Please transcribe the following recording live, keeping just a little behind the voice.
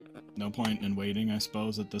no point in waiting, I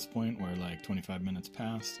suppose, at this point where like 25 minutes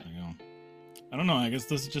passed. I don't know. I guess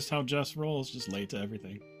this is just how Jess rolls, just late to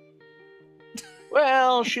everything.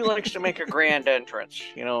 Well, she likes to make a grand entrance,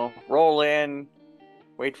 roll in,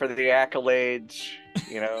 wait for the accolades,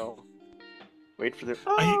 wait for the...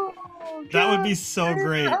 That would be so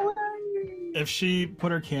great if she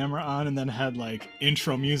put her camera on and then had like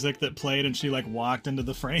intro music that played and she like walked into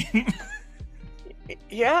the frame.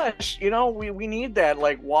 Yes, we need that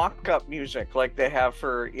like walk-up music like they have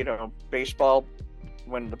for, baseball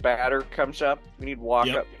when the batter comes up. We need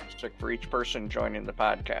walk-up music for each person joining the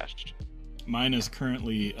podcast. Mine is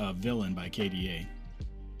currently Villain by KDA.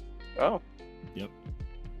 Oh. Yep.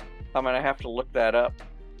 I'm going to have to look that up.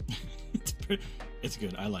 It's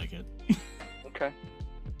good. I like it. Okay.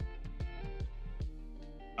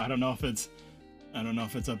 I don't know if it's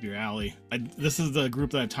up your alley. This is the group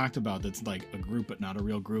that I talked about that's like a group but not a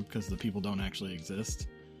real group because the people don't actually exist.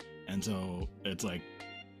 And so it's like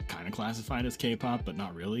kind of classified as K-pop but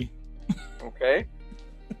not really. Okay.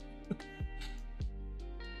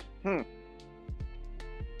 I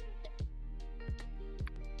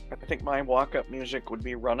think my walk-up music would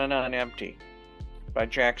be Running on Empty by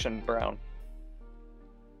Jackson Browne.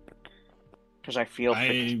 Because I feel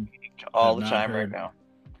fatigued all the time right now.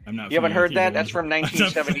 You haven't heard that? That's from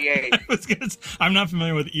 1978. I'm not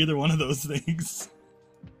familiar with either one of those things.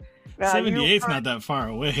 Now, 78's not that far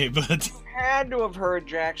away, but... You had to have heard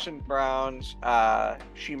Jackson Browne's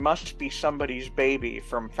She Must Be Somebody's Baby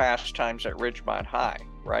from Fast Times at Ridgemont High,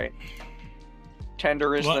 right?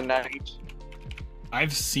 Tender is the Night.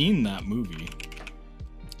 I've seen that movie.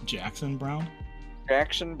 Jackson Browne?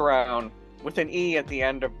 Jackson Browne, with an E at the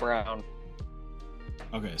end of Brown.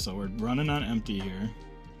 Okay, so we're running on empty here.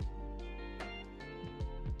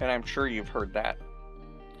 And I'm sure you've heard that.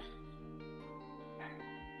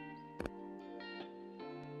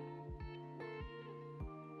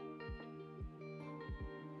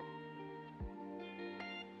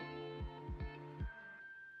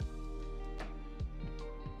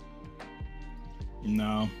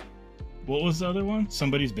 No. What was the other one?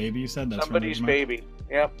 Somebody's Baby, you said? That's Somebody's Baby,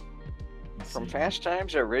 yep. From see. Fast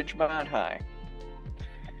Times at Ridgemont High.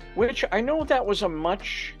 Which, I know that was a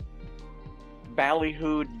much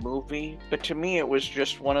ballyhooed movie, but to me it was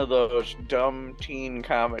just one of those dumb teen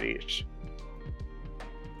comedies.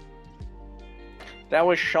 That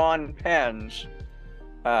was Sean Penn's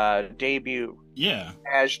debut. Yeah.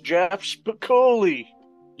 As Jeff Spicoli.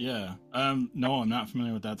 Yeah. No, I'm not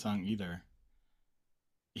familiar with that song either.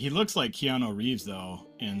 He looks like Keanu Reeves, though,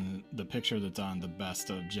 in the picture that's on the best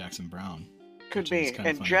of Jackson Browne. Could be.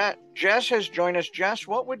 And Jess has joined us. Jess,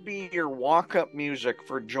 what would be your walk-up music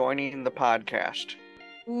for joining the podcast?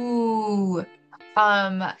 Ooh.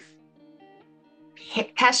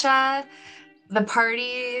 Kesha, The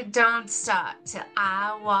Party Don't Stop Till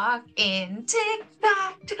I Walk In.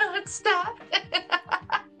 Tick-tock, don't stop.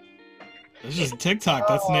 This is TikTok.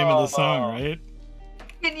 That's the name of the song, right?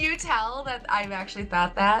 Can you tell that I've actually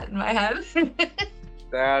thought that in my head?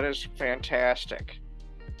 That is fantastic.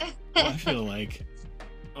 Well, I feel like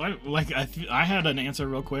I had an answer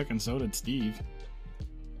real quick, and so did Steve.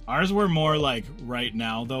 Ours were more like right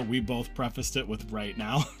now, though. We both prefaced it with right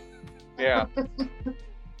now. Yeah.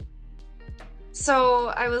 So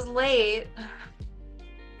I was late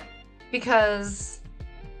because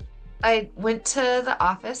I went to the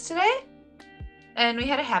office today. And we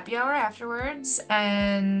had a happy hour afterwards,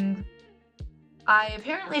 and I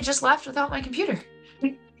apparently just left without my computer.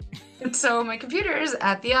 And so my computer is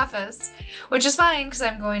at the office, which is fine because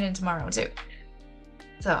I'm going in tomorrow too.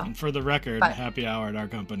 So. And for the record, happy hour at our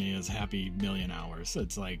company is happy million hours.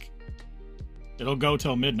 It's like, it'll go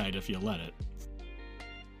till midnight if you let it.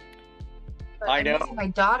 But I know. I'm using my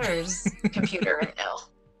daughter's computer right now.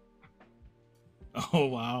 Oh,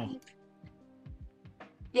 wow.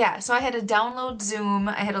 Yeah, so I had to download Zoom.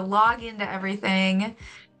 I had to log into everything.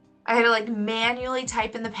 I had to like manually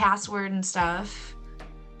type in the password and stuff.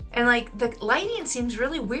 And like the lighting seems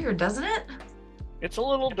really weird, doesn't it? It's a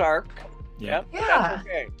little dark. Yeah. Yeah. That's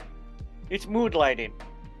okay. It's mood lighting.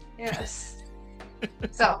 Yes.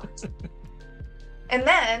 So, and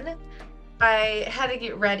then I had to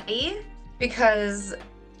get ready because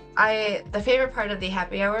the favorite part of the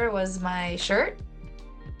happy hour was my shirt.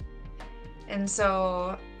 And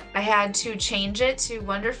so I had to change it to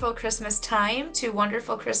Wonderful Christmas Time to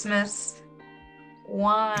Wonderful Christmas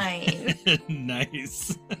Wine.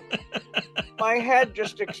 Nice. My head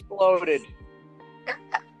just exploded.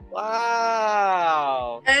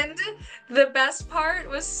 Wow. And the best part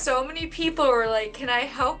was so many people were like, can I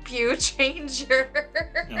help you change your...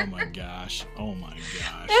 Oh my gosh. Oh my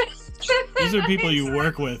gosh. These are people you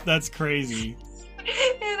work with. That's crazy.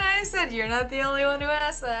 And I said, "You're not the only one who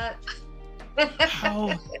asked that."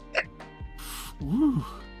 How? Ooh.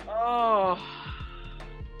 Oh,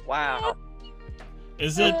 wow.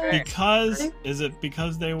 Is it Okay.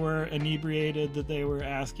 because they were inebriated that they were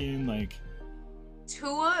asking like?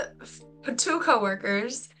 Two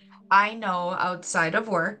coworkers I know outside of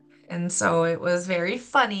work, and so it was very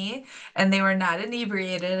funny. And they were not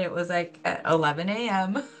inebriated. It was like at 11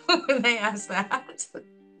 a.m. when they asked that.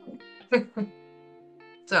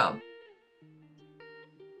 So.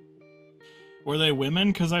 Were they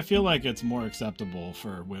women? Because I feel like it's more acceptable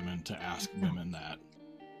for women to ask women that.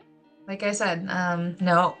 Like I said,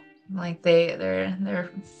 no, like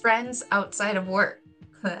they're friends outside of work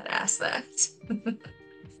that asked that.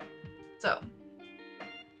 So,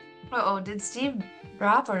 oh, did Steve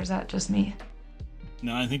drop or is that just me?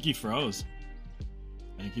 No, I think he froze.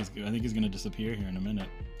 I think he's gonna disappear here in a minute.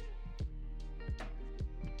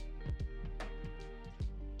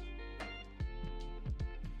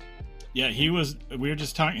 Yeah, we were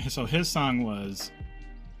just talking. So his song was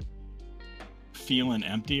 "Feeling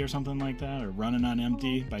Empty" or something like that, or "Running on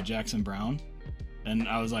Empty" by Jackson Browne. And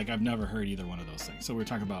I was like, I've never heard either one of those things. So we were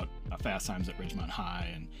talking about Fast Times at Ridgemont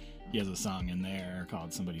High, and he has a song in there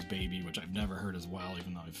called "Somebody's Baby," which I've never heard as well,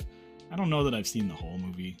 even though I don't know that I've seen the whole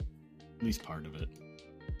movie, at least part of it.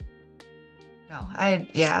 No, I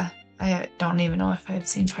don't even know if I've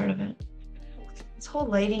seen part of it. This whole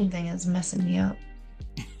lighting thing is messing me up.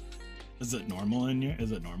 Is it normal in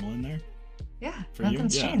there? Yeah, For you?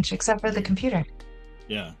 nothing's Yeah. changed except for the computer.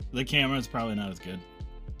 Yeah, the camera is probably not as good.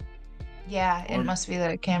 Yeah, Or- it must be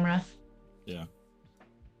the camera. Yeah.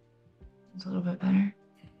 It's a little bit better.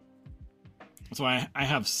 So I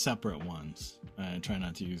have separate ones. I try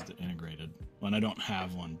not to use the integrated one. I don't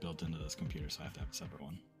have one built into this computer, so I have to have a separate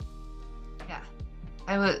one. Yeah.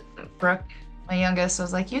 Brooke, my youngest,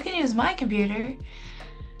 was like, "You can use my computer."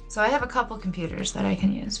 So I have a couple computers that I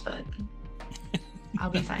can use, but I'll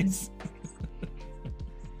be fine. Nice.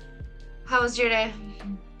 How was your day?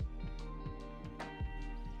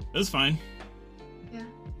 It was fine. Yeah.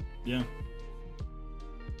 Yeah.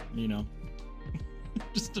 You know,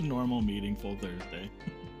 just a normal meaningful Thursday.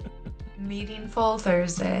 Meaningful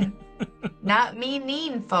Thursday. Not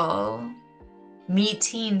meaningful.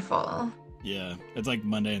 Meetingful. Yeah, it's like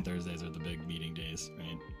Monday and Thursdays are the big meeting days,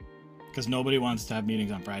 right? Because nobody wants to have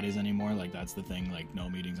meetings on Fridays anymore. Like, that's the thing. Like, no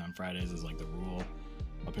meetings on Fridays is like the rule,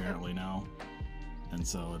 apparently now. And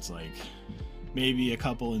so it's like maybe a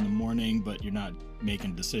couple in the morning, but you're not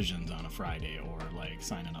making decisions on a Friday or like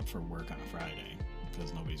signing up for work on a Friday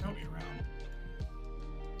because nobody's going to be around.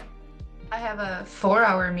 I have a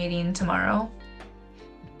 4-hour meeting tomorrow,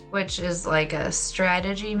 which is like a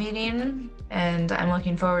strategy meeting, and I'm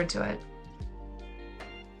looking forward to it.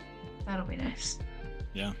 That'll be nice.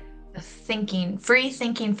 Yeah. Free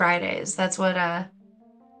thinking Fridays. That's what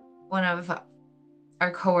one of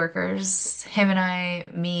our coworkers, him and I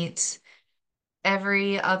meet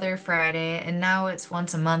every other Friday, and now it's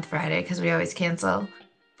once a month Friday because we always cancel.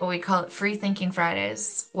 But we call it Free Thinking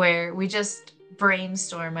Fridays, where we just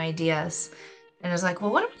brainstorm ideas. And it's like,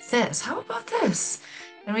 well, what about this? How about this?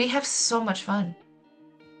 And we have so much fun.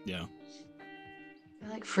 Yeah. I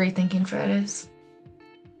like Free Thinking Fridays.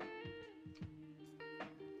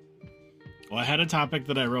 Well, I had a topic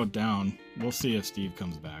that I wrote down. We'll see if Steve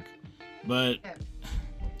comes back. But Okay.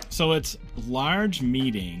 so it's large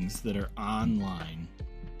meetings that are online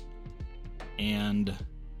and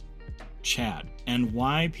chat, and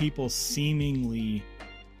why people seemingly,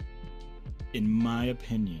 in my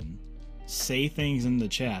opinion, say things in the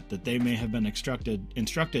chat that they may have been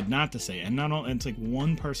instructed not to say. And not only, it's like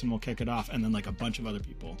one person will kick it off, and then like a bunch of other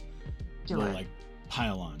people will like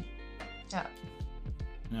pile on. Yeah.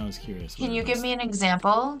 And I was curious. Can what you it give was. me an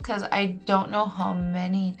example? Because I don't know how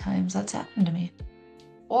many times that's happened to me.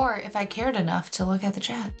 Or if I cared enough to look at the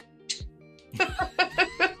chat.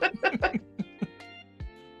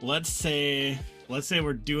 Let's say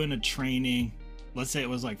we're doing a training. Let's say it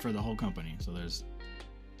was like for the whole company. So there's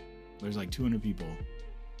like 200 people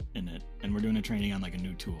in it, and we're doing a training on like a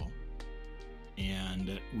new tool.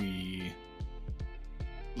 And we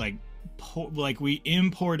we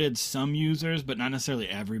imported some users, but not necessarily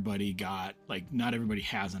everybody not everybody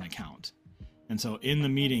has an account. And so in the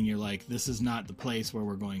meeting, you're like, this is not the place where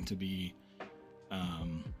we're going to be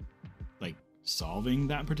solving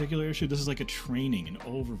that particular issue. This is like a training, an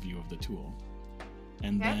overview of the tool.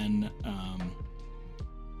 And Okay.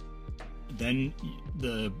 then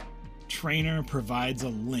the trainer provides a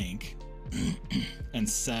link and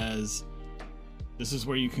says, this is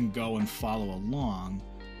where you can go and follow along,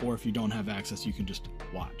 or if you don't have access, you can just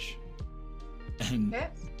watch. And Okay.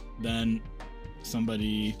 then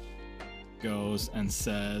somebody goes and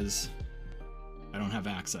says, I don't have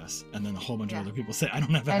access. And then a whole bunch Yeah. of other people say, I don't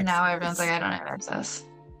have access. And now everyone's like, I don't have access.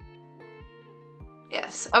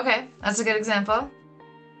 Yes. Okay. That's a good example.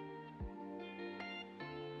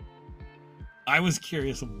 I was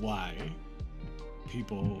curious of why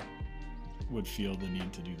people would feel the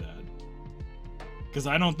need to do that. Because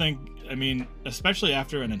I don't think, I mean, especially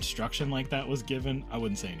after an instruction like that was given, I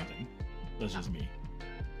wouldn't say anything. That's just me.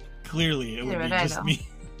 Clearly, it Neither would be would I, just though. me.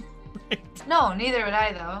 Right? No, neither would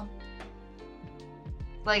I though.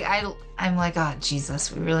 Like I'm like, oh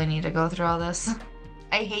Jesus, we really need to go through all this.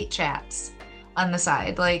 I hate chats on the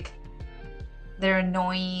side. Like they're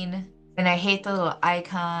annoying, and I hate the little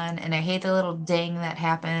icon, and I hate the little ding that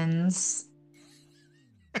happens.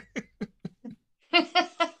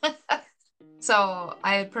 So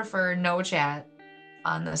I prefer no chat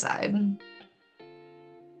on the side.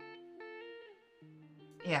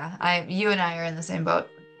 Yeah, you and I are in the same boat.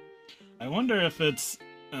 I wonder if it's,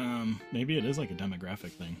 maybe it is like a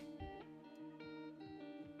demographic thing.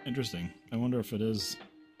 Interesting. I wonder if it is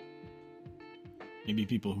maybe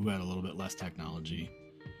people who had a little bit less technology.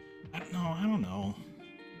 I don't know.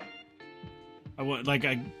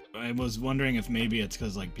 I was wondering if maybe it's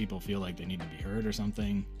because like people feel like they need to be heard or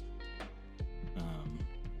something.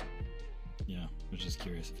 Yeah, I was just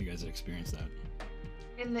curious if you guys had experienced that.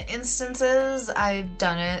 In the instances I've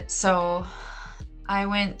done it, so I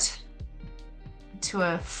went to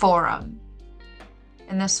a forum.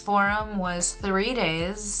 And this forum was 3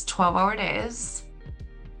 days, 12-hour days.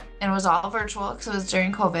 And it was all virtual because it was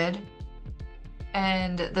during COVID.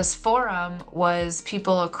 And this forum was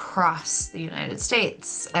people across the United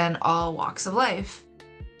States and all walks of life.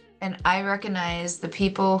 And I recognized the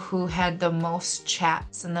people who had the most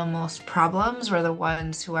chats and the most problems were the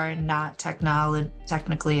ones who are not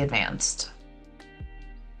technically advanced.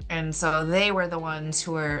 And so they were the ones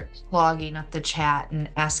who were clogging up the chat and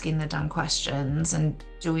asking the dumb questions and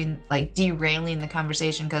doing like derailing the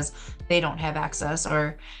conversation because they don't have access,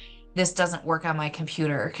 or this doesn't work on my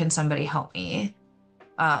computer. Can somebody help me?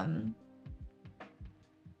 And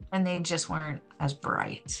they just weren't as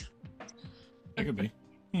bright. That could be.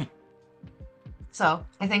 So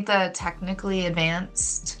I think the technically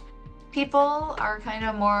advanced people are kind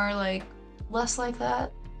of more like less like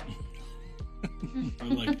that. Or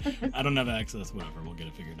like, I don't have access, whatever, we'll get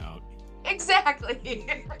it figured out. Exactly.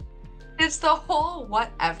 It's the whole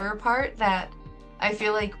whatever part that I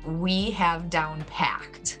feel like we have down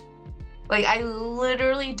packed. Like I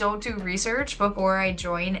literally don't do research before I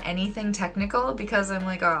join anything technical because I'm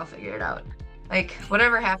like, oh, I'll figure it out. Like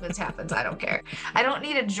whatever happens, happens. I don't care. I don't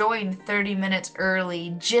need to join 30 minutes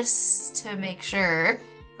early just to make sure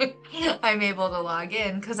I'm able to log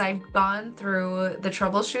in because I've gone through the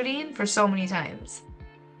troubleshooting for so many times,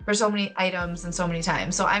 for so many items and so many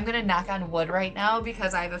times. So I'm gonna knock on wood right now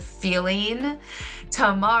because I have a feeling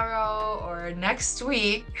tomorrow or next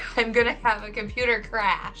week I'm gonna have a computer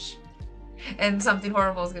crash and something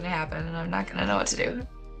horrible is gonna happen and I'm not gonna know what to do.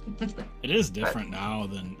 It is different now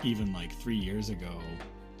than even like 3 years ago.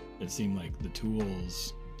 It seemed like the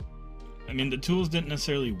tools, I mean, the tools didn't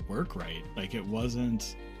necessarily work right. Like it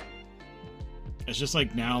wasn't, it's just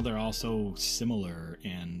like now they're all so similar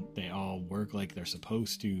and they all work like they're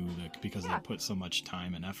supposed to, like, because they put so much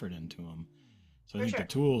time and effort into them. So I think the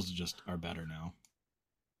tools just are better now.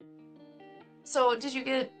 So did you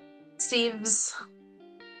get Steve's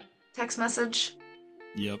text message?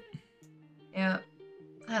 Yep. Yeah.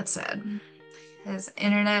 That's sad. His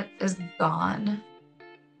internet is gone.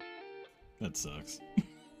 That sucks.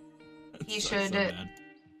 He should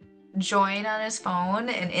join on his phone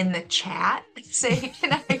and in the chat say,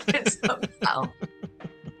 can I get some help?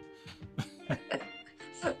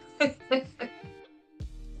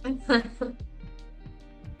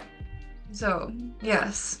 So,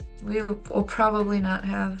 yes, we will probably not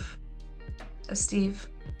have a Steve.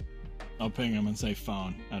 I'll ping him and say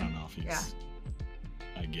phone. I don't know if he's... Yeah.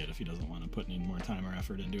 I get if he doesn't want to put any more time or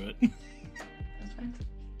effort into it. That's fine.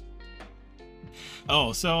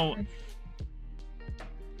 Oh, so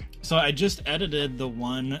I just edited the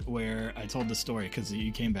one where I told the story because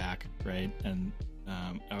you came back, right? And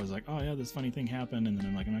I was like, oh yeah, this funny thing happened, and then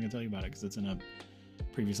I'm like, I'm not gonna tell you about it because it's in a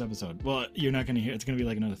previous episode. Well, you're not gonna hear. It's gonna be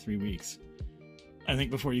like another 3 weeks. I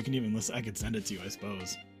think before you can even listen, I could send it to you, I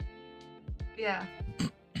suppose. Yeah.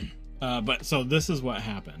 But so this is what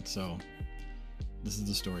happened. So this is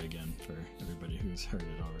the story again for everybody who's heard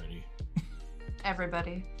it already.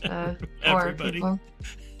 Everybody. Everybody. People.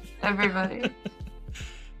 Everybody.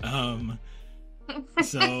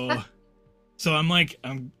 So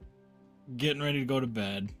I'm getting ready to go to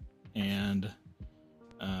bed, and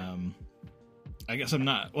I guess I'm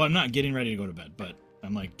not getting ready to go to bed, but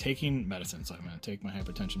I'm like taking medicine. So I'm going to take my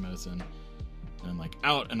hypertension medicine and I'm like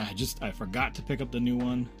out, and I forgot to pick up the new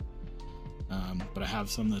one. But I have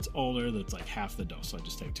some that's older that's like half the dose. So I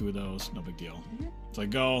just take 2 of those. No big deal. So I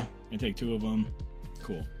go and take 2 of them.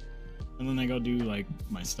 Cool. And then I go do like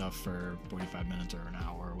my stuff for 45 minutes or an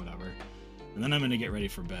hour or whatever. And then I'm going to get ready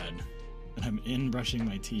for bed. And I'm in brushing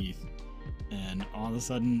my teeth. And all of a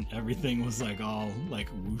sudden everything was like all like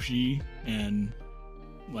whooshy and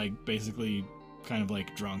like basically kind of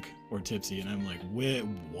like drunk or tipsy. And I'm like, wait,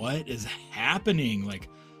 what is happening? Like,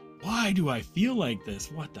 why do I feel like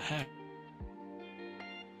this? What the heck?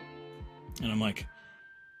 And I'm like,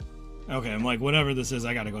 okay, I'm like, whatever this is,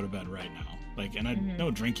 I gotta go to bed right now. Like, and I no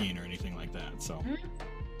drinking or anything like that. So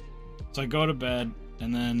I go to bed,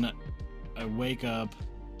 and then I wake up,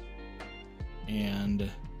 and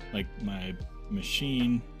like my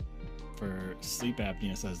machine for sleep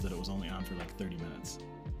apnea says that it was only on for like 30 minutes.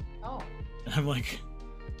 Oh. And I'm like,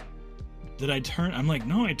 I'm like,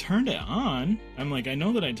 no, I turned it on. I'm like, I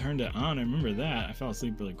know that I turned it on. I remember that. I fell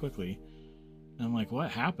asleep really quickly. And I'm like, what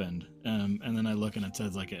happened? And then I look and it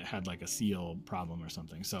says like it had like a seal problem or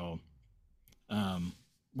something. So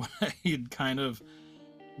what I had kind of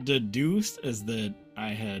deduced is that I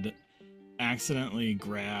had accidentally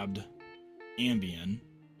grabbed Ambien,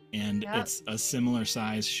 and it's a similar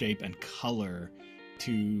size, shape, and color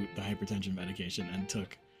to the hypertension medication, and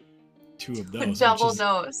took 2 of those. Double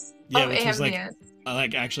dose. Yeah, of which was Ambien.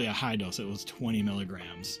 like actually a high dose. It was 20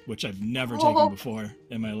 milligrams, which I've never taken before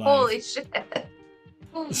in my life. Holy shit.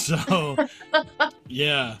 So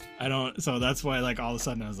yeah, so that's why like all of a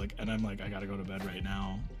sudden I was like, and I'm like, I gotta go to bed right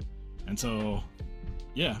now. And so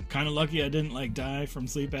yeah, kind of lucky I didn't like die from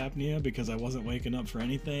sleep apnea because I wasn't waking up for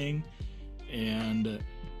anything. And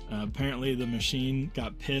apparently the machine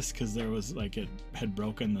got pissed because there was like, it had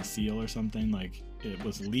broken the seal or something, like it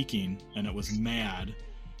was leaking and it was mad.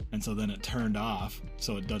 And so then it turned off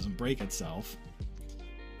so it doesn't break itself.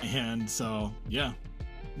 And so yeah,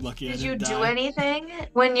 lucky I didn't die. Did you do anything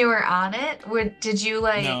when you were on it? Did you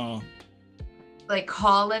like No. like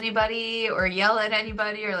call anybody or yell at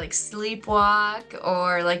anybody or like sleepwalk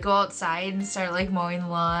or like go outside and start like mowing the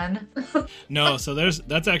lawn? No, so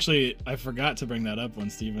that's actually, I forgot to bring that up when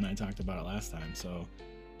Steve and I talked about it last time. So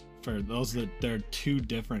for those there are 2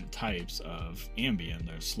 different types of Ambien.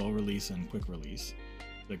 There's slow release and quick release.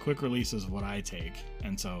 The quick release is what I take,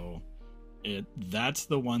 and so that's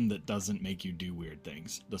the one that doesn't make you do weird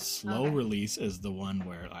things. The slow release is the one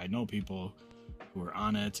where I know people who are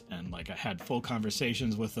on it, and like I had full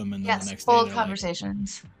conversations with them, and then the next day full they're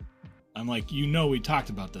conversations. like, I'm like, we talked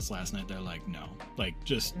about this last night. They're like, no, like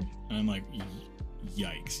just, and I'm like,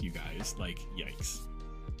 yikes, you guys, like yikes.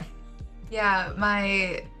 Yeah,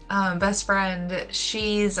 my best friend,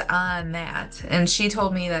 she's on that, and she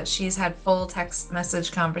told me that she's had full text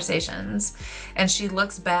message conversations, and she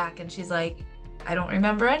looks back and she's like, I don't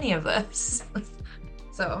remember any of this.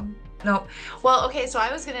 So, no. Well, okay, so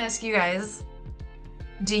I was gonna ask you guys,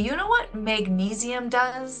 do you know what magnesium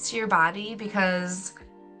does to your body? Because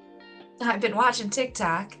I've been watching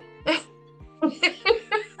TikTok.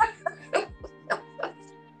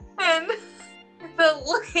 And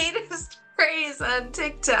the latest craze on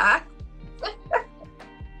TikTok.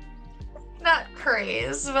 Not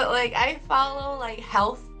craze, but like I follow like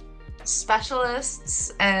health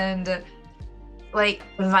specialists, and like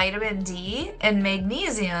vitamin D and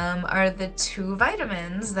magnesium are the 2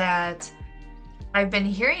 vitamins that I've been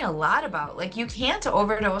hearing a lot about. Like you can't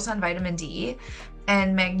overdose on vitamin D,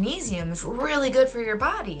 and magnesium is really good for your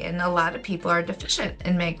body, and a lot of people are deficient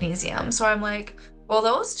in magnesium. So I'm like, well,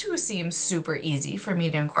 those 2 seem super easy for me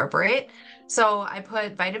to incorporate. So I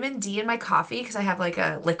put vitamin D in my coffee because I have like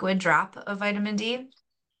a liquid drop of vitamin D.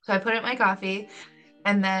 So I put it in my coffee.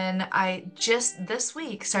 And then I just this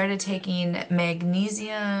week started taking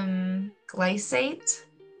magnesium glycate.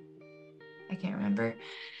 I can't remember.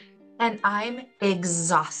 And I'm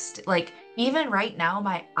exhausted. Like even right now,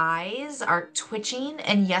 my eyes are twitching.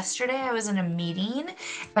 And yesterday I was in a meeting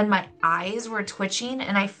and my eyes were twitching,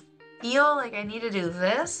 and I feel like I need to do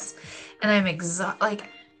this, and I'm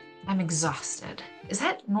exhausted. Is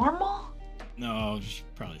that normal? No, you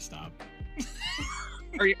should probably stop.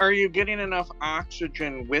 Are you getting enough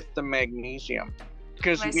oxygen with the magnesium?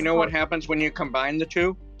 Because you know what happens when you combine the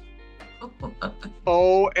 2?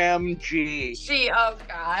 OMG. Oh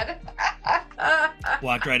God.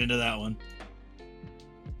 Walked right into that one.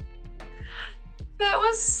 That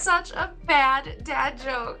was such a bad dad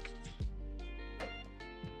joke.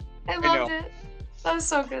 I loved it. That was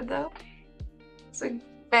so good though. It's like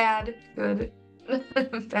bad, good.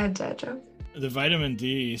 Bad dad joke. The vitamin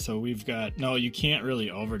D, so we've got, no, you can't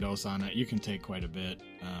really overdose on it. You can take quite a bit.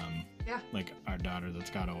 Yeah. Like our daughter that's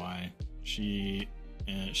got OI, she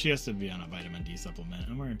has to be on a vitamin D supplement,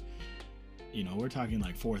 and we're talking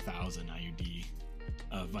like 4,000 IUD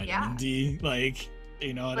of vitamin D. Like,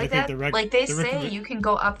 and I think they say you can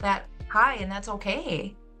go up that high, and that's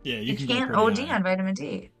okay. Yeah, you can't OD on vitamin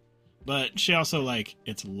D. But she also, like,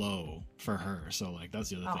 it's low for her, so like that's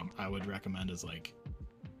the other thing I would recommend is like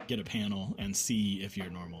get a panel and see if you're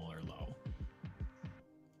normal or low,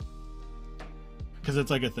 because it's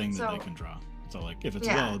like a thing that they can draw. So like if it's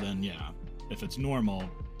low, then yeah. If it's normal,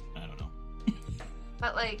 I don't know.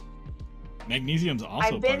 But like magnesium's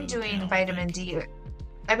also I've been doing vitamin D.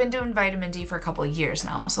 I've been doing vitamin D for a couple of years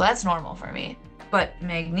now, so that's normal for me. But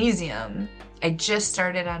magnesium, I just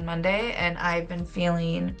started on Monday, and I've been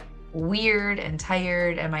feeling weird and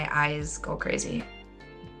tired, and my eyes go crazy.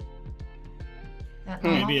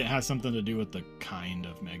 Maybe it has something to do with the kind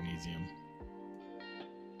of magnesium.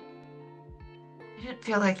 I didn't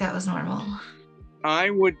feel like that was normal. I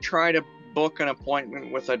would try to book an appointment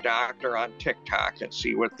with a doctor on TikTok and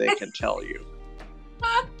see what they can tell you.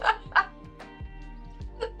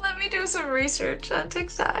 Let me do some research on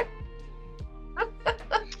TikTok.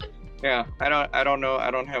 Yeah, I don't know. I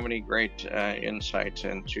don't have any great insights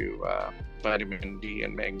into vitamin D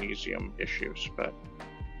and magnesium issues, but.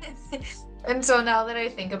 And so now that I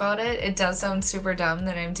think about it, it does sound super dumb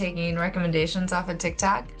that I'm taking recommendations off of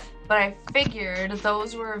TikTok, but I figured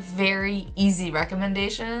those were very easy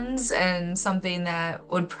recommendations and something that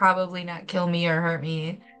would probably not kill me or hurt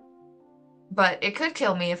me. But it could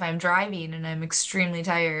kill me if I'm driving and I'm extremely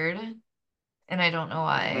tired, and I don't know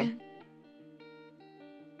why.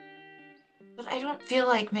 But I don't feel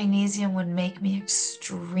like magnesium would make me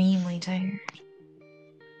extremely tired.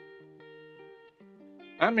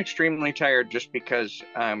 I'm extremely tired just because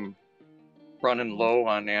I'm running low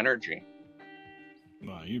on energy.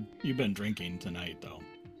 Well, you've been drinking tonight, though.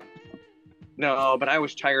 No, but I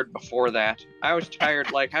was tired before that. I was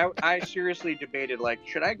tired. Like, I seriously debated, like,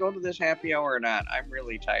 should I go to this happy hour or not? I'm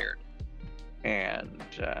really tired. And,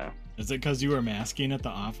 is it because you were masking at the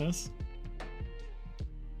office?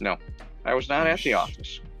 No, I was not at the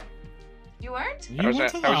office. You weren't? I was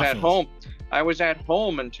at home. I was at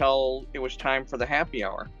home until it was time for the happy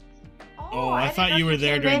hour. Oh, I thought you were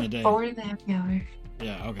there during the day. Before the happy hour.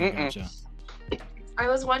 Yeah, okay, gotcha. I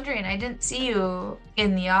was wondering, I didn't see you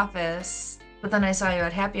in the office, but then I saw you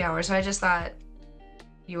at happy hour, so I just thought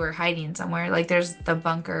you were hiding somewhere. Like, there's the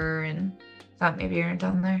bunker, and thought maybe you were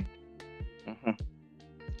down there. Mm-hmm.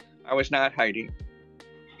 I was not hiding.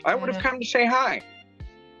 I would have come to say hi.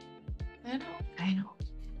 I know.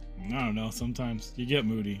 I don't know. Sometimes you get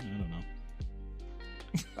moody. I don't know.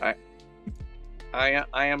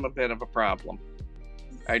 I am a bit of a problem.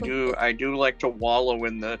 I do like to wallow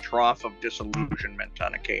in the trough of disillusionment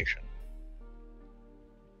on occasion.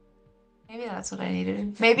 Maybe that's what I need to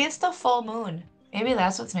do. Maybe it's the full moon. Maybe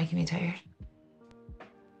that's what's making me tired.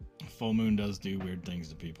 Full moon does do weird things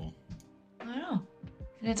to people. I don't know.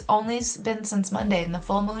 And it's only been since Monday, and the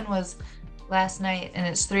full moon was last night, and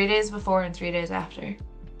it's 3 days before and 3 days after.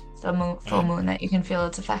 It's the full moon that you can feel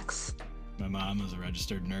its effects. My mom was a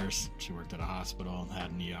registered nurse. She worked at a hospital and had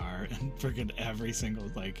an ER, and freaking every single,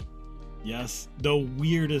 yes, the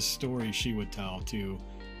weirdest story she would tell too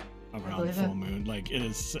around the full moon. Like, it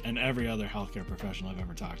is, and every other healthcare professional I've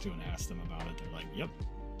ever talked to and asked them about it, they're like, yep.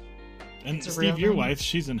 And Steve, your wife,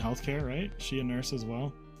 she's in healthcare, right? Is she a nurse as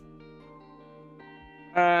well?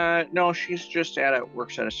 No, she's just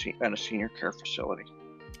works at a senior care facility.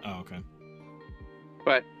 Oh, okay.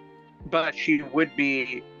 But she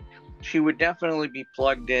would definitely be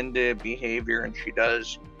plugged into behavior, and she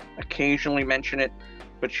does occasionally mention it,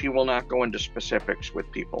 but she will not go into specifics with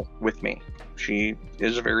me. She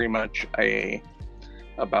is very much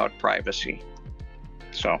about privacy.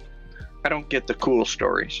 So I don't get the cool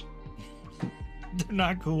stories. They're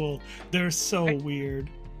not cool. They're so weird.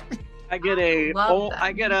 I get oh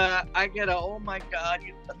my God,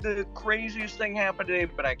 the craziest thing happened today,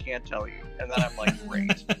 but I can't tell you. And then I'm like,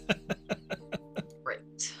 great.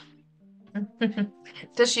 Great.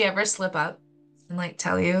 Does she ever slip up and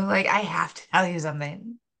tell you, I have to tell you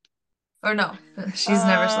something? Or no, she's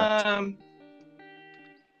never slipped.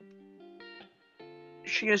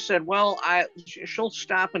 She has said, well, she'll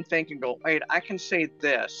stop and think and go, wait, I can say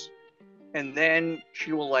this. And then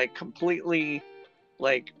she will completely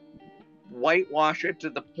whitewash it to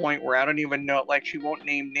the point where I don't even know, she won't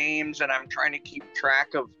name names, and I'm trying to keep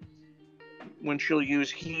track of when she'll use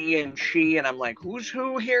he and she, and I'm like, who's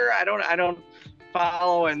who here? I don't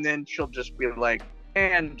follow. And then she'll just be like,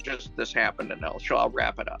 and just this happened, and I'll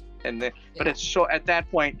wrap it up. But it's so at that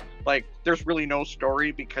point, like there's really no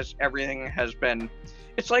story because everything has been.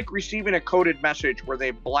 It's like receiving a coded message where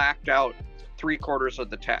they blacked out 3/4 of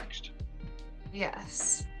the text.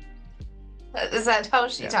 Yes. Is that how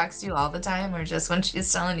she talks to you all the time, or just when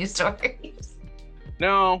she's telling you stories?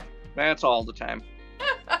 No, that's all the time.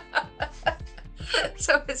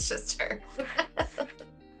 So it's just her.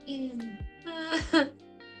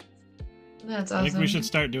 That's awesome. I think we should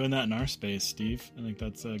start doing that in our space, Steve. I think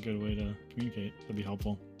that's a good way to communicate. That'd be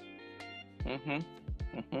helpful.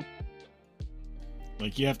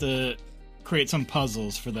 Like you have to create some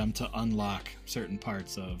puzzles for them to unlock certain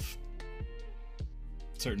parts of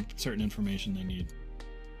certain information they need.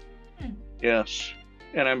 Yes.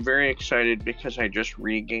 And I'm very excited because I just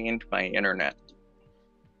regained my internet.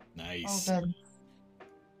 Nice. Oh, good.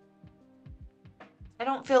 I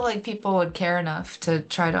don't feel like people would care enough to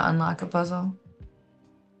try to unlock a puzzle.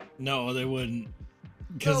 No, they wouldn't.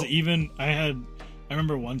 Because even I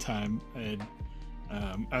remember one time I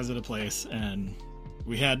was at a place and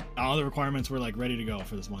we had all the requirements were like ready to go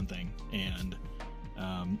for this one thing, and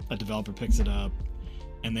a developer picks it up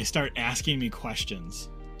and they start asking me questions,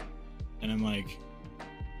 and I'm like,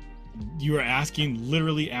 you are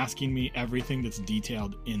literally asking me everything that's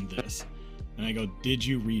detailed in this. And I go, did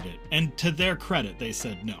you read it? And to their credit, they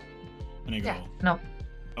said no. And I go, no.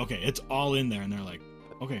 Okay, it's all in there. And they're like,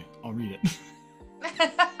 okay, I'll read it.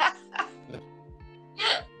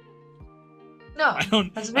 No,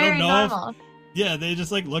 that's very normal. Yeah, they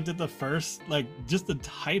just like looked at the first, like just the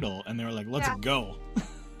title, and they were like, let's go.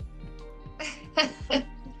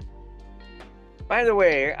 By the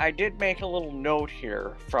way, I did make a little note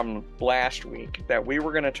here from last week that we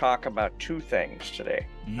were going to talk about two things today.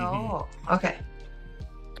 Oh, okay.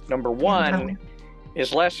 Number one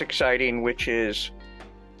is less exciting, which is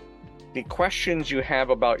the questions you have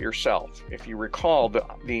about yourself. If you recall,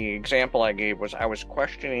 the example I gave was I was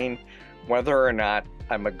questioning whether or not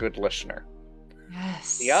I'm a good listener.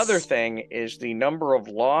 Yes. The other thing is the number of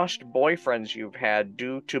lost boyfriends you've had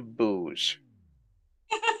due to booze.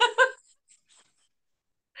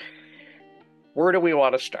 Where do we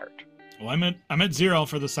want to start? Well, I'm at 0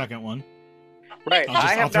 for the second one. Right.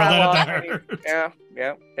 I'll throw that at her.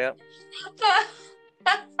 Yeah.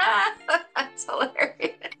 That's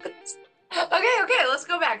hilarious. Okay, let's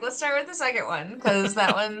go back. Let's start with the second one, because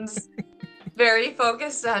that one's very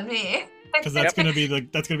focused on me. Because that's gonna be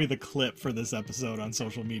the clip for this episode on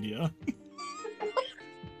social media.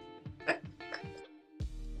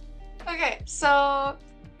 Okay, so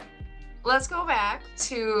let's go back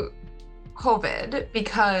to COVID,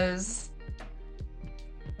 because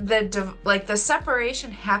the separation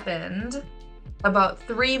happened about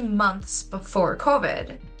 3 months before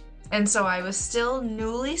COVID, and so I was still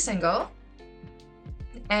newly single,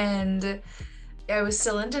 and I was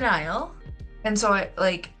still in denial, and so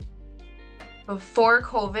before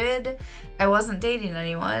COVID I wasn't dating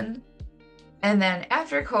anyone, and then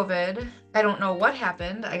after COVID I don't know what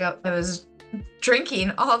happened. I was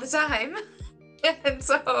drinking all the time, and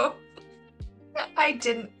so I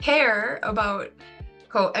didn't care about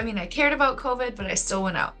I cared about COVID, but I still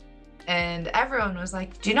went out. And everyone was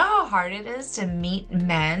like, do you know how hard it is to meet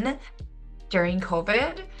men during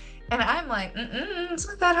COVID? And I'm like, it's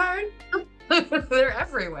not that hard. They're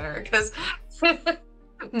everywhere, because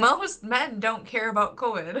most men don't care about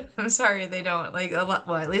COVID. I'm sorry, they don't.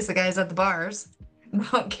 Well, at least the guys at the bars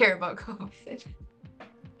don't care about COVID.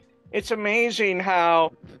 It's amazing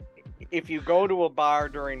how if you go to a bar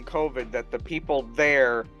during COVID, that the people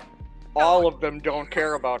there, all of them don't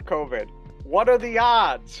care about COVID. What are the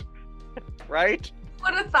odds? Right?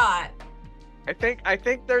 What a thought. I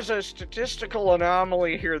think there's a statistical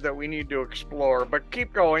anomaly here that we need to explore, but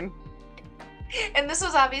keep going. And this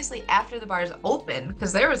was obviously after the bars opened,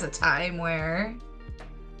 because there was a time where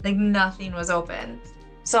nothing was open.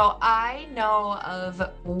 So I know of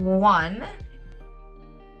one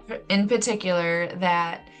in particular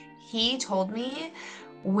that he told me,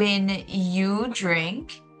 when you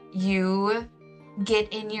drink, you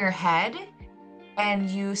get in your head and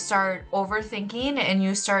you start overthinking and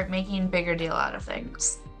you start making bigger deal out of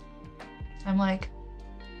things. I'm like,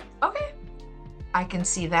 okay, I can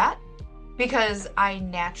see that, because I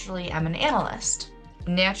naturally am an analyst.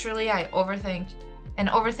 Naturally, I overthink, and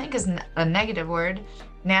overthink is a negative word.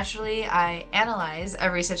 Naturally, I analyze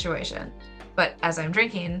every situation, but as I'm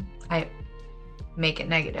drinking, I make it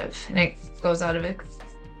negative, and it goes out of it,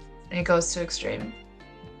 and it goes to extreme.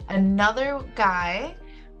 Another guy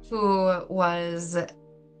who was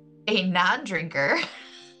a non-drinker,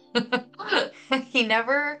 he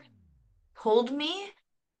never told me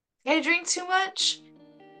I drink too much,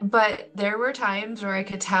 But there were times where I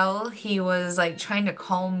could tell he was like trying to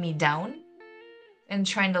calm me down and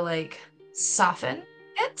trying to like soften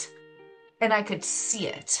it. And I could see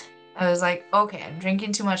it. I was like, okay, I'm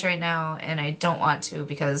drinking too much right now and I don't want to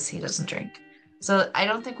because he doesn't drink. So I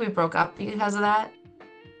don't think we broke up because of that,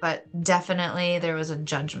 but definitely there was a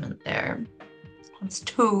judgment there. That's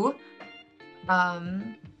two. What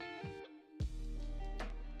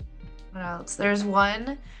else? There's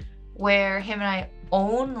one where him and I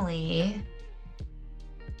only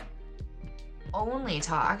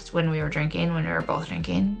talked when we were drinking, when we were both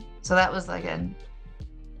drinking. So that was like a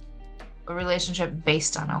relationship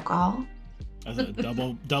based on alcohol. That's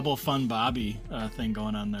a double fun Bobby thing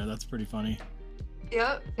going on there. That's pretty funny.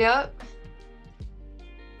 Yep.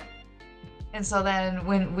 And so then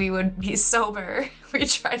when we would be sober, we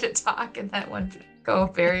tried to talk and that wouldn't go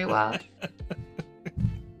very well.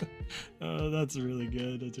 Oh, that's really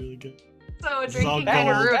good. That's really good. So This is all drinking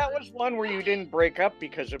gold. group, That was one where you didn't break up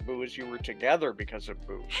because of booze. You were together because of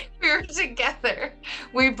booze. we were together.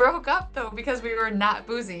 We broke up though because we were not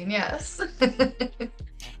boozing, yes.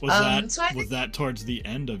 Was so I was that towards the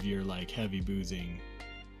end of your like heavy boozing?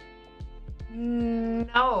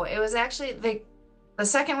 No, it was actually the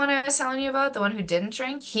second one I was telling you about, the one who didn't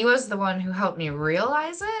drink, he was the one who helped me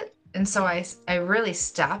realize it. And so I really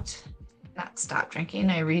not stopped drinking.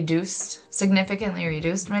 I significantly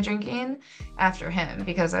reduced my drinking after him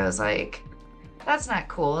because I was like, that's not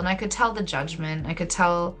cool. And I could tell the judgment. I could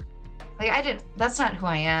tell, like, that's not who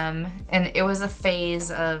I am. And it was a phase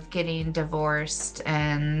of getting divorced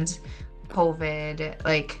and COVID.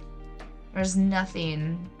 Like, there's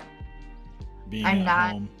nothing. Being I'm at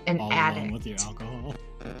not home an all addict. alone with your alcohol.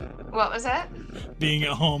 What was that? Being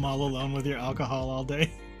at home all alone with your alcohol all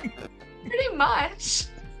day. Pretty much.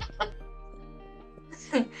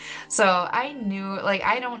 So I knew, like,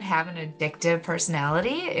 I don't have an addictive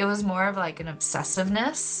personality. It was more of like an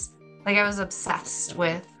obsessiveness. Like, I was obsessed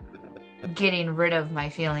with getting rid of my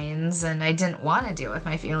feelings and I didn't want to deal with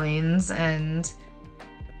my feelings. And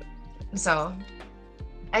so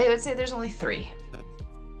I would say there's only 3.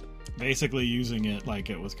 Basically using it like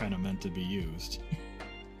it was kind of meant to be used.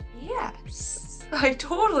 Yes. I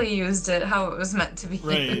totally used it how it was meant to be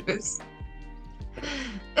Right. used.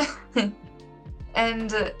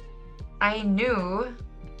 And I knew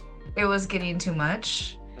it was getting too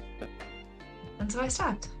much. And so I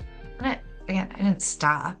stopped. And I didn't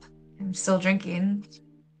stop. I'm still drinking.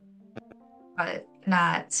 But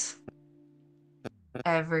not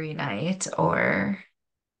every night or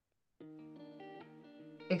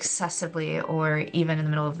excessively or even in the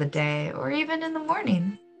middle of the day or even in the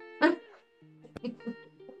morning.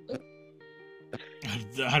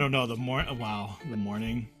 I don't know, the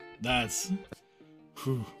morning. That's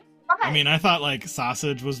whew. Okay. I mean, I thought like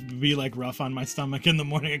sausage would be like rough on my stomach in the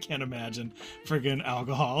morning. I can't imagine friggin'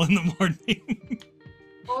 alcohol in the morning.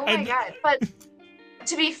 Oh my God. But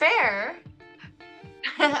to be fair,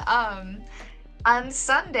 on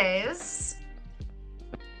Sundays,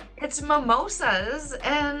 it's mimosas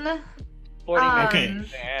and Bloody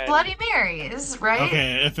Bloody Marys, right?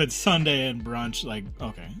 Okay, if it's Sunday and brunch, like,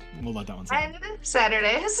 okay, we'll let that one slide. And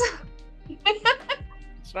Saturdays.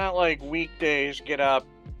 It's not like weekdays, get up,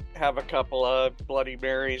 have a couple of Bloody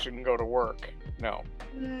Marys, and go to work. No.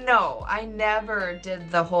 No, I never did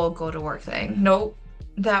the whole go to work thing. Nope.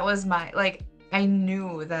 That was I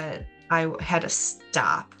knew that I had to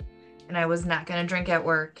stop and I was not going to drink at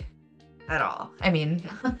work at all. I mean,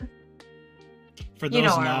 For you those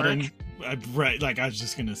know our nodding, right, like I was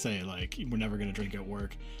just gonna say, like, we're never gonna drink at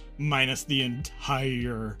work, minus the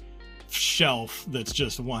entire shelf that's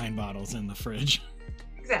just wine bottles in the fridge.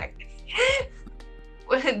 exactly.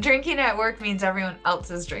 Drinking at work means everyone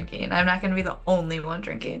else is drinking. I'm not going to be the only one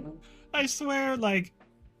drinking. I swear, like,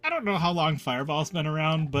 I don't know how long Fireball's been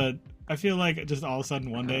around, but I feel like just all of a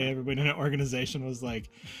sudden one day everybody in an organization was like,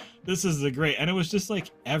 this is the great, and it was just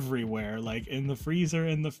like everywhere, like in the freezer,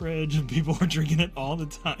 in the fridge, and people were drinking it all the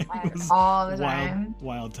time. It was All the time.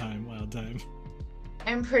 Wild time.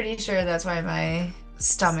 I'm pretty sure that's why my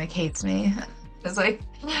stomach hates me. It's like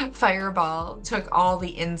Fireball took all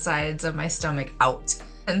the insides of my stomach out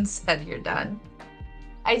and said, you're done.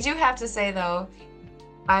 I do have to say, though,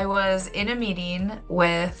 I was in a meeting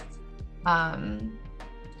with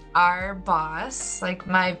our boss,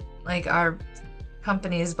 our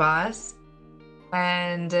company's boss,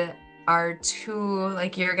 and our 2,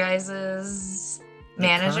 like, your guys's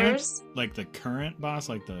managers. The current boss,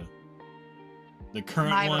 like the current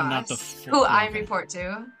My one, not the boss, who I okay. report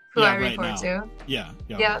to. Yeah, right now. Yeah.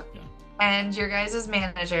 Yep. And your guys'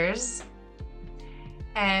 managers.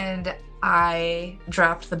 And I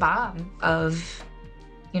dropped the bomb of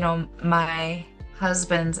my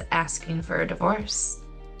husband's asking for a divorce.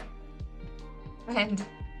 And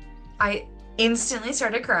I instantly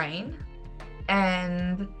started crying,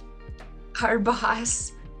 and our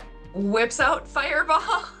boss whips out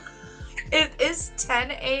Fireball. It is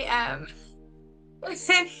 10 a.m.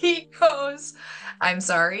 And he goes, "I'm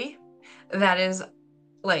sorry. That is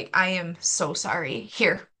I am so sorry.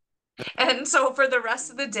 Here." And so for the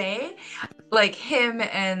rest of the day, him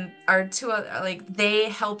and our two other, they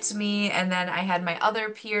helped me, and then I had my other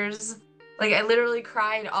peers. I literally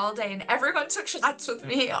cried all day, and everyone took shots with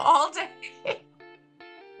me all day.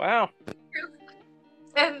 Wow.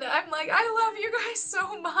 And I'm like, I love you guys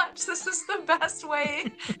so much. This is the best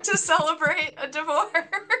way to celebrate a divorce.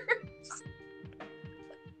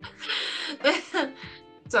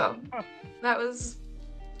 So that was,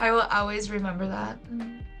 I will always remember that.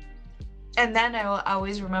 And then I will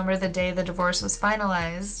always remember the day the divorce was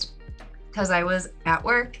finalized, because I was at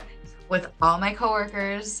work with all my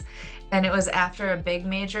coworkers, and it was after a big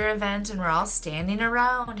major event, and we're all standing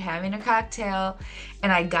around having a cocktail,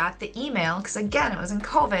 and I got the email, because again, it was in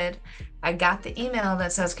COVID. I got the email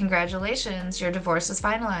that says, "Congratulations, your divorce is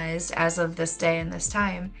finalized as of this day and this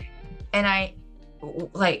time." And I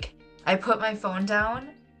put my phone down,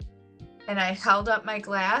 and I held up my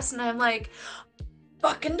glass, and I'm like,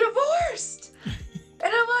 "Fucking divorced!"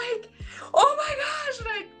 And I'm like, "Oh my gosh!" And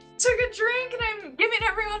I took a drink, and I'm giving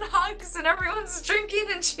everyone hugs, and everyone's drinking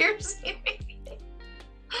and cheersing me.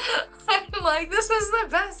 I'm like, this is the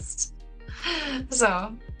best.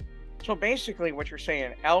 So basically what you're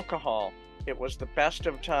saying, alcohol, it was the best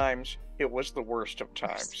of times, it was the worst of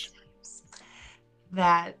times.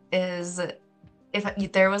 That is,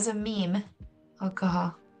 if there was a meme,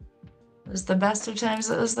 alcohol. It was the best of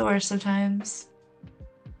times, it was the worst of times.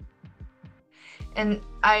 And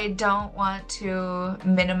I don't want to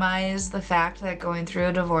minimize the fact that going through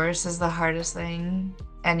a divorce is the hardest thing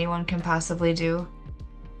anyone can possibly do.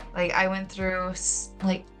 I went through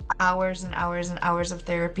hours and hours and hours of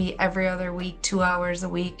therapy every other week, 2 hours a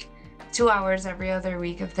week, 2 hours every other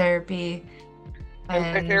week of therapy.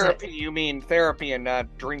 And by therapy, you mean therapy and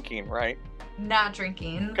not drinking, right? Not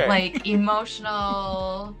drinking, okay.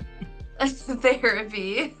 Emotional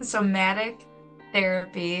therapy, somatic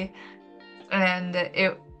therapy. And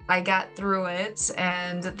I got through it,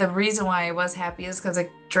 and the reason why I was happy is because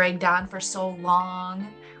it dragged on for so long.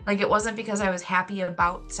 It wasn't because I was happy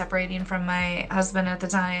about separating from my husband at the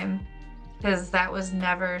time, because that was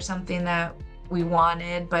never something that we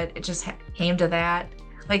wanted, but it just came to that.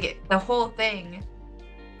 The whole thing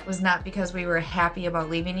was not because we were happy about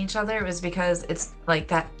leaving each other. It was because it's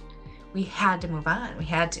that we had to move on. We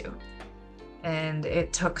had to. And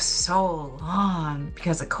it took so long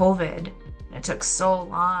because of COVID. It took so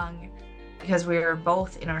long because we were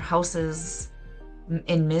both in our houses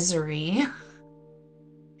in misery,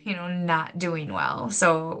 not doing well.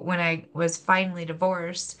 So when I was finally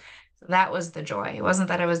divorced, that was the joy. It wasn't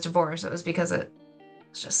that I was divorced. It was because it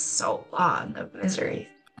was just so long of misery.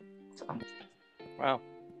 So. Wow.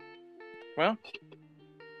 Well.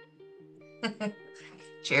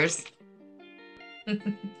 Cheers.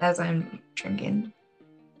 As I'm drinking.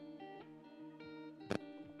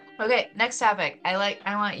 Okay, next topic. I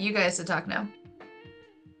want you guys to talk now.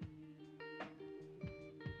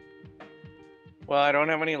 Well, I don't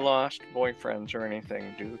have any lost boyfriends or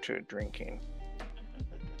anything due to drinking.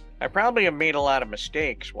 I probably have made a lot of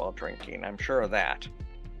mistakes while drinking. I'm sure of that.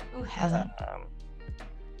 Who hasn't?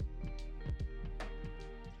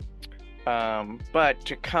 But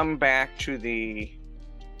to come back to the...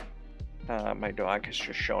 my dog has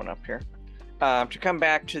just shown up here. To come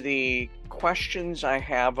back to the questions I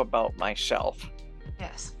have about myself.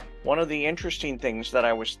 Yes. One of the interesting things that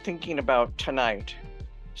I was thinking about tonight,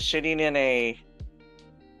 sitting in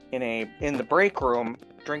the break room,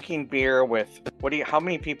 drinking beer with, how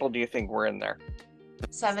many people do you think were in there?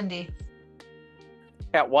 70.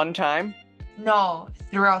 At one time? No,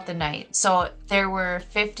 throughout the night. So there were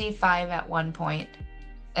 55 at one point,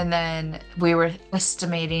 and then we were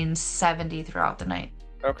estimating 70 throughout the night.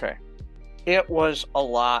 Okay. It was a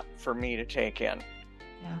lot for me to take in.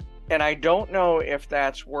 Yeah. And I don't know if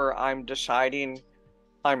that's where I'm deciding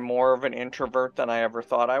I'm more of an introvert than I ever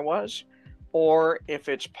thought I was, or if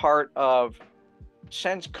it's part of,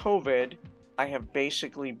 since COVID, I have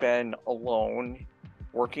basically been alone,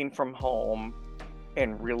 working from home,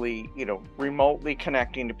 and really, remotely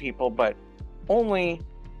connecting to people, but only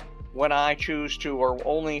when I choose to, or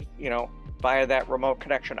only, via that remote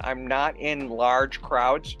connection. I'm not in large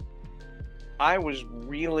crowds. I was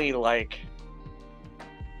really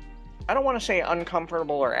I don't want to say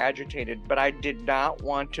uncomfortable or agitated, but I did not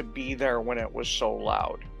want to be there when it was so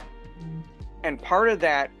loud. And part of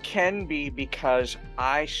that can be because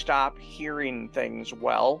I stop hearing things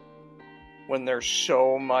well when there's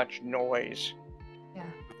so much noise.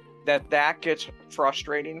 Yeah. That gets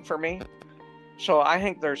frustrating for me. So I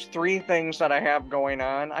think there's 3 things that I have going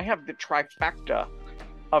on. I have the trifecta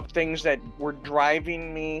of things that were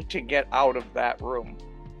driving me to get out of that room.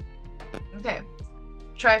 Okay.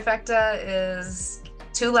 Trifecta is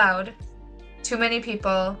too loud, too many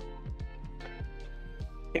people.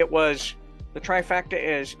 The trifecta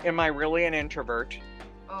is, am I really an introvert?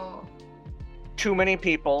 Oh. Too many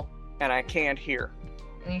people, and I can't hear.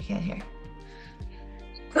 And you can't hear.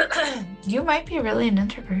 You might be really an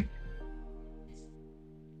introvert.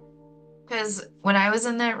 Because when I was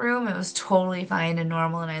in that room, it was totally fine and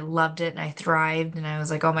normal, and I loved it, and I thrived, and I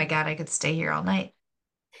was like, oh my God, I could stay here all night.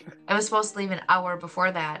 I was supposed to leave an hour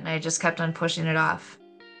before that, and I just kept on pushing it off.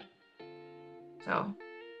 So,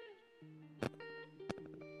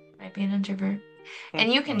 might be an introvert.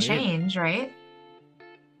 And you can change, right?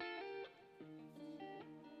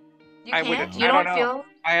 You I can't? would- You I don't don't know. feel...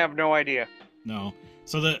 I have no idea. No.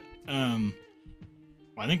 So I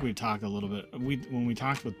think we talked a little bit. When we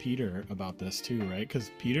talked with Peter about this too, right? Because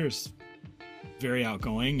Peter's very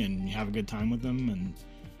outgoing, and you have a good time with him, and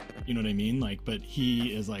you know what I mean. Like, but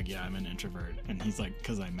he is like, yeah, I'm an introvert, and he's like,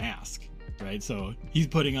 because I mask, right? So he's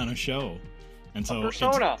putting on a show, and so A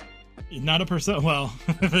persona. It's not a persona. Well,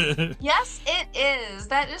 Yes, it is.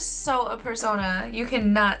 That is so a persona. You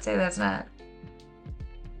cannot say that's not.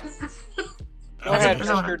 Go ahead,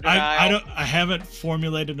 persona. Mr. Denial. I haven't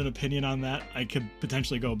formulated an opinion on that. I could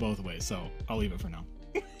potentially go both ways, so I'll leave it for now.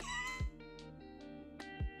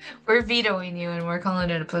 We're vetoing you, and we're calling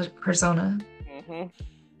it a persona. Mm-hmm.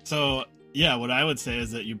 So yeah, what I would say is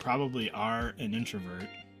that you probably are an introvert.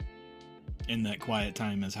 In that quiet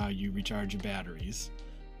time is how you recharge your batteries.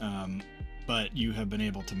 But you have been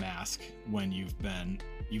able to mask when you've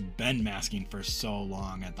been masking for so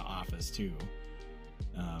long at the office too.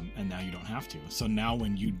 And now you don't have to. So now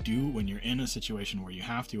when you're in a situation where you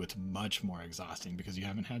have to, it's much more exhausting because you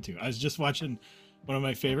haven't had to. I was just watching one of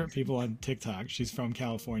my favorite people on TikTok. She's from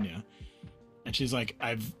California. And she's like,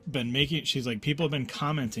 people have been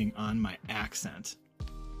commenting on my accent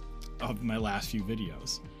of my last few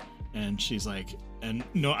videos. And she's like, and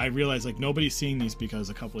no, I realized like nobody's seeing these because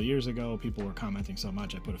a couple of years ago, people were commenting so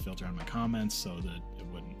much. I put a filter on my comments so that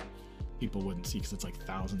people wouldn't see, because it's like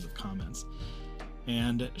thousands of comments.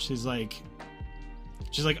 And she's like,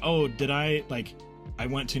 oh, I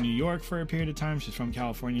went to New York for a period of time. She's from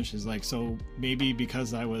California. She's like, so maybe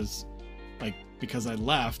because I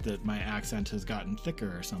left that my accent has gotten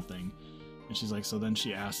thicker or something. And she's like, so then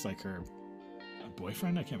she asked like her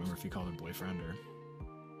boyfriend, I can't remember if he called her boyfriend or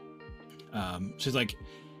she's like,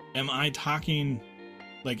 am I talking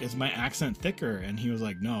like, is my accent thicker? And he was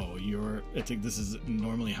like, no, this is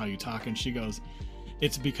normally how you talk. And she goes,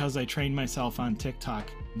 it's because I trained myself on TikTok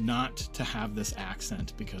not to have this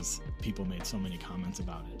accent because people made so many comments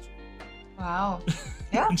about it. Wow.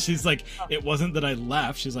 Yeah. And she's like, it wasn't that I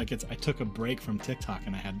left. She's like, I took a break from TikTok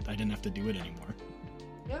and I didn't have to do it anymore.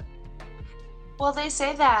 Yep. Well, they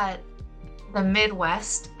say that the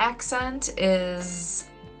Midwest accent is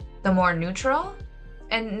the more neutral,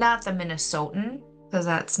 and not the Minnesotan, because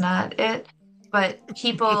that's not it. But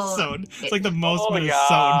people, Minnesotan. It's like the most Oh,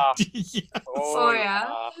 Minnesotan. yeah. Yeah. oh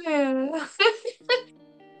yeah.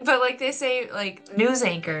 But like they say, like news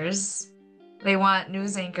anchors, they want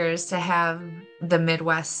news anchors to have the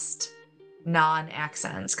Midwest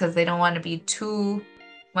non-accents because they don't want to be too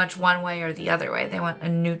much one way or the other way. They want a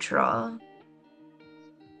neutral.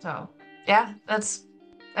 So yeah,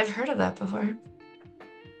 I've heard of that before.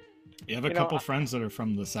 You have a couple friends that are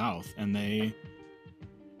from the South, and they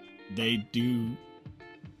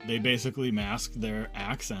basically mask their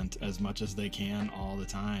accent as much as they can all the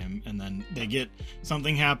time, and then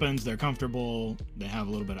something happens, they're comfortable, they have a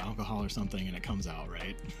little bit of alcohol or something, and it comes out,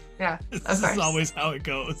 right? Yeah, This is always how it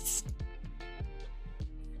goes.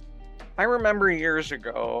 I remember years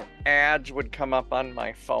ago, ads would come up on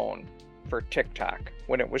my phone for TikTok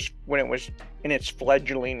when it was in its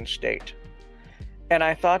fledgling state. And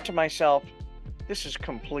I thought to myself, this is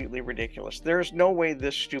completely ridiculous. There's no way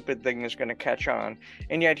this stupid thing is going to catch on.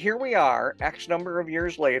 And yet here we are, X number of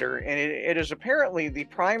years later, and it is apparently the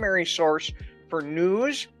primary source for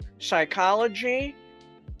news, psychology,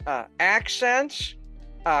 accents,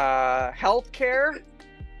 healthcare.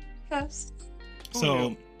 Yes.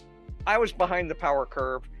 So I was behind the power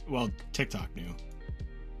curve. Well, TikTok knew.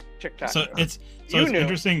 TikTok. So knew. it's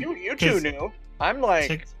interesting. You two knew. I'm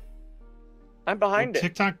like, I'm behind it.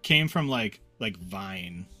 TikTok came from like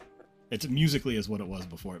Vine. It's Musically is what it was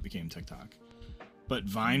before it became TikTok. But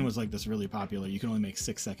Vine was like this really popular. You can only make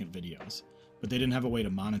 6-second videos, but they didn't have a way to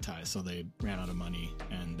monetize, so they ran out of money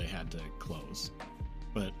and they had to close.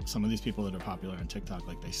 But some of these people that are popular on TikTok,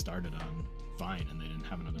 like they started on Vine and they didn't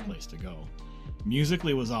have another place to go.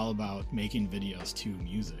 Musically was all about making videos to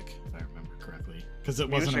music, if I remember correctly, because it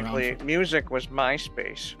wasn't around. Music was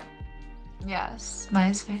MySpace. Yes,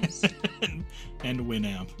 MySpace. and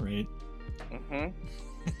Winamp, right? Mm-hmm.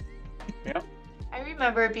 Yep. I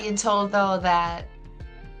remember being told though that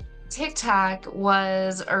TikTok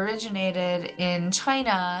was originated in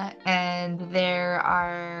China, and there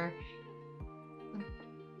are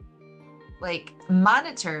like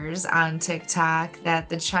monitors on TikTok that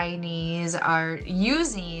the Chinese are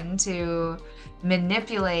using to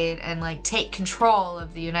manipulate and like take control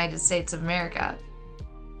of the United States of America.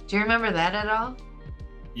 Do you remember that at all?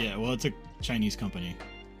 Yeah, well, it's a Chinese company,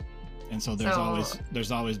 and so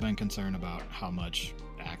there's always been concern about how much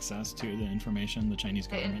access to the information the Chinese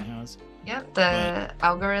government has. Yep, the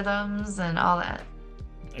algorithms and all that.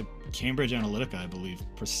 Cambridge Analytica, I believe,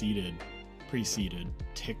 preceded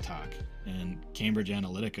TikTok, and Cambridge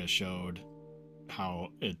Analytica showed how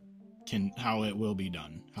it will be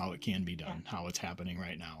done, how it can be done, how it's happening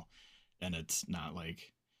right now, and it's not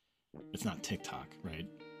TikTok, right?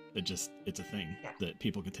 It's a thing that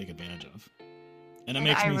people can take advantage of, and it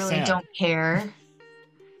makes me sad. I really don't care.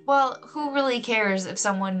 Well, who really cares if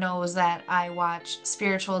someone knows that I watch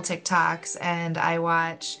spiritual TikToks and I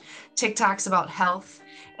watch TikToks about health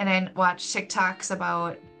and I watch TikToks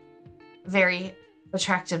about very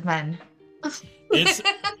attractive men?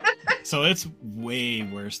 It's way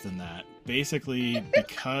worse than that. Basically,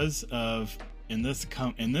 because of in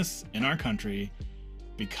our country,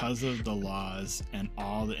 because of the laws and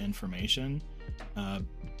all the information,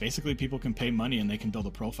 basically people can pay money and they can build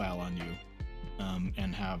a profile on you.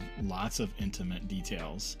 And have lots of intimate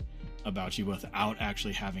details about you without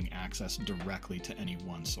actually having access directly to any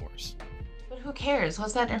one source. But who cares?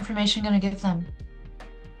 What's that information going to give them?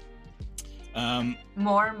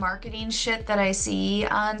 More marketing shit that I see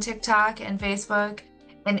on TikTok and Facebook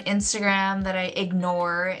and Instagram that I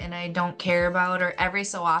ignore and I don't care about, or every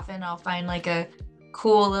so often I'll find like a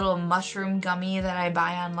cool little mushroom gummy that I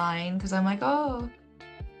buy online because I'm like, oh.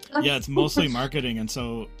 Yeah, it's mostly marketing. And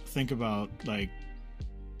so think about like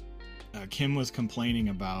Kim was complaining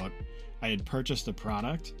about I had purchased a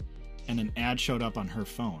product and an ad showed up on her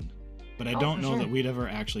phone, but I don't know that we'd ever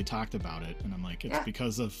actually talked about it. And I'm like, it's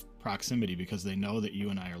because of proximity, because they know that you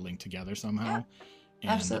and I are linked together somehow.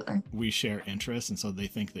 And absolutely. We share interests, and so they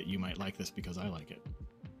think that you might like this because I like it.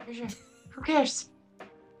 For sure. Who cares?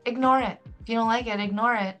 Ignore it. If you don't like it,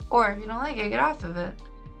 ignore it. Or if you don't like it, get off of it.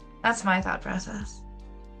 That's my thought process.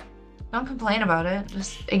 Don't complain about it.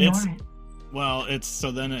 Just ignore it. Well,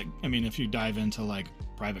 if you dive into like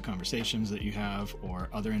private conversations that you have or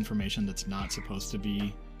other information that's not supposed to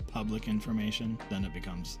be public information, then it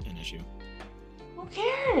becomes an issue. Who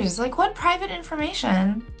cares? Like, what private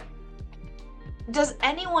information? Does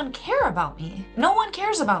anyone care about me? No one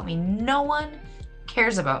cares about me. No one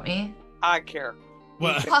cares about me. I care.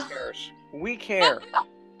 What? We care.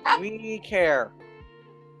 We care.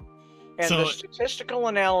 And the statistical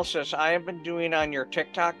analysis I have been doing on your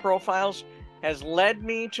TikTok profiles has led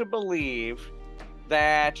me to believe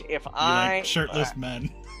that if like shirtless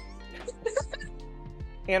men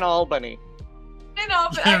in Albany.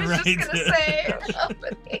 I was just gonna say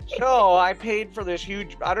Albany. So I paid for this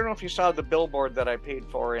huge. I don't know if you saw the billboard that I paid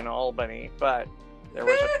for in Albany, but there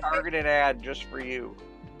was a targeted ad just for you.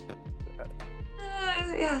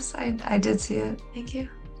 Yes, I did see it. Thank you.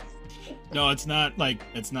 No, it's not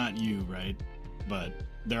you, right? But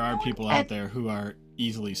there are people out there who are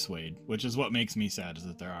easily swayed, which is what makes me sad, is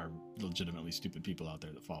that there are legitimately stupid people out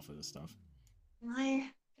there that fall for this stuff. I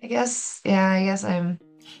guess I'm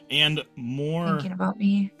and more thinking about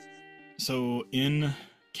me. So in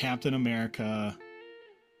Captain America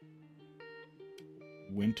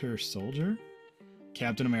Winter Soldier,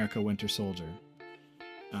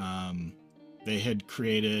 they had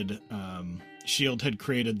created S.H.I.E.L.D. had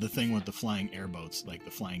created the thing with the flying airboats, like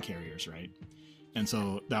the flying carriers, right? And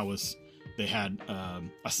so they had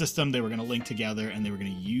a system they were going to link together, and they were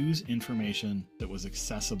going to use information that was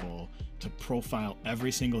accessible to profile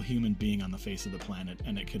every single human being on the face of the planet,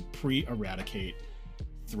 and it could pre-eradicate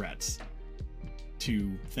threats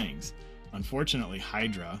to things. Unfortunately,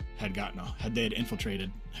 Hydra had been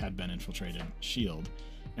infiltrated S.H.I.E.L.D.,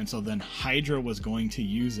 and so then Hydra was going to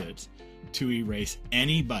use it to erase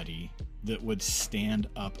anybody that would stand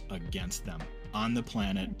up against them on the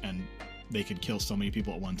planet and they could kill so many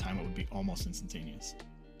people at one time, it would be almost instantaneous.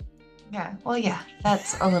 Yeah. Well, yeah,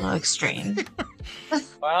 that's a little extreme.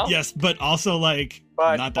 Well, Yes, but also like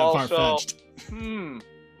But not that also- far-fetched.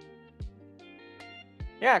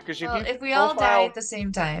 Yeah, because If we all die at the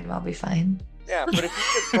same time, I'll be fine. Yeah, but if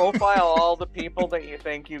you could profile all the people that you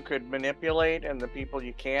think you could manipulate and the people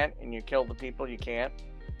you can't, and you kill the people you can't,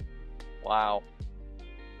 wow.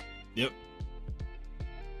 Yep.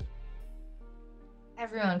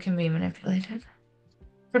 Everyone can be manipulated.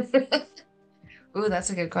 Ooh, that's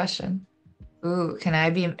a good question. Ooh,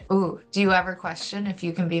 do you ever question if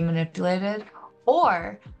you can be manipulated?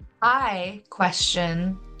 Or I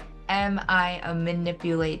question, am I a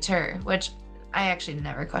manipulator? Which I actually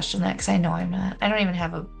never question that because I know I'm not. I don't even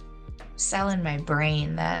have a cell in my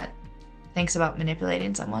brain that thinks about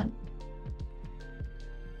manipulating someone.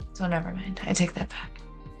 So never mind. I take that back.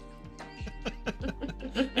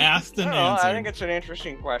 Asked and I don't know, answered. I think it's an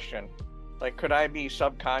interesting question. Like, could I be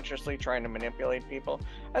subconsciously trying to manipulate people?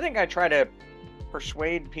 I think I try to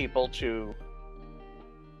persuade people to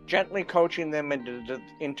gently coaching them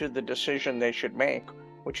into the decision they should make,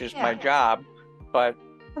 which is my Yeah. job. But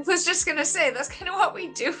I was just gonna say that's kind of what we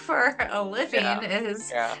do for a living is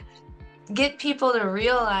yeah, get people to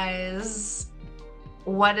realize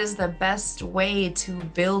what is the best way to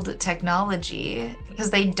build technology because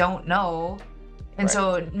they don't know. And Right.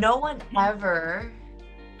 so no one ever,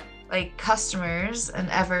 like customers, and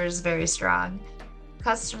ever is very strong,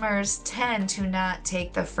 customers tend to not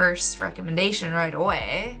take the first recommendation right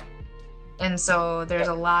away. And so there's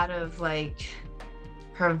a lot of like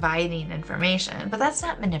providing information, but that's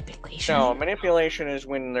not manipulation. no, manipulation is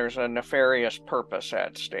when there's a nefarious purpose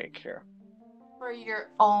at stake here. For your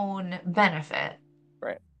own benefit.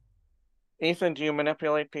 Ethan, do you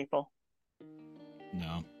manipulate people?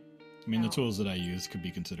 No. I mean, the tools that I use could be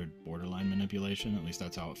considered borderline manipulation. At least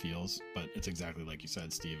that's how it feels. But it's exactly like you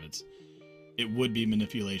said, Steve. It would be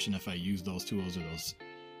manipulation if I use those tools or those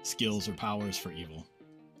skills or powers for evil.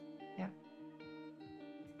 Yeah.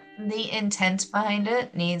 The intent behind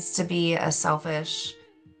it needs to be a selfish,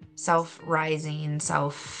 self-rising, you know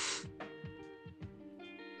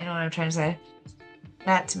what I'm trying to say?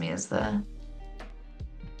 That to me is the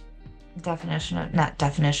definition of, not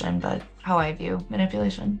definition, but how I view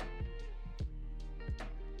manipulation.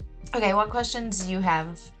 Okay, what questions do you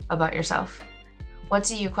have about yourself? What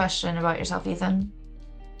do you question about yourself, Ethan?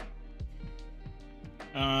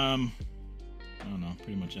 I don't know.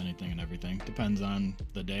 Pretty much anything and everything. Depends on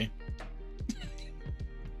the day.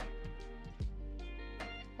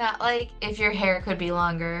 Not like if your hair could be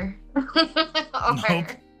longer. Nope.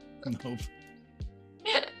 Nope.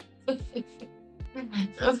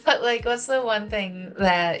 But like, what's the one thing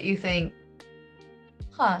that you think,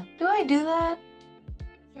 do I do that?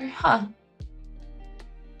 Or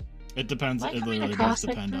It depends. Am I It coming literally across does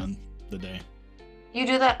like depend this? on the day. you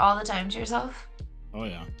do that all the time to yourself? Oh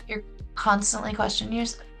yeah. You're constantly questioning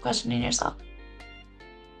yourself?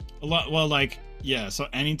 A lot. Well, like yeah. So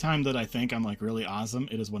anytime that I think I'm like really awesome,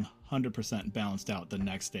 it is 100% balanced out the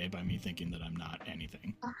next day by me thinking that I'm not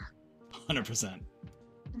anything. 100%.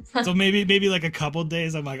 So maybe like a couple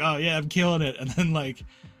days I'm like, oh yeah, I'm killing it, and then like,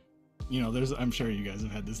 you know, I'm sure you guys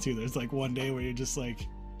have had this too. There's like one day where you're just like,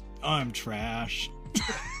 oh, I'm trash.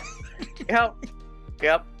 Yep.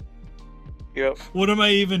 What am I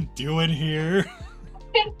even doing here?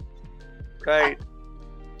 Right.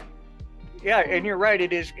 Yeah, and you're right.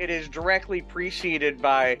 It is directly preceded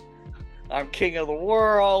by, I'm king of the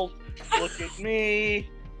world. Look at me.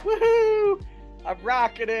 Woohoo! I'm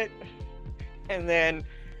rocking it. And then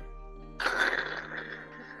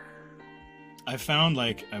I found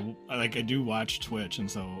like I do watch Twitch, and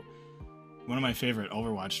so one of my favorite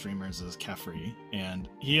Overwatch streamers is Kefri, and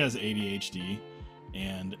he has ADHD,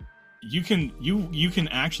 and you can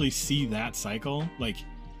actually see that cycle like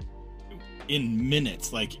in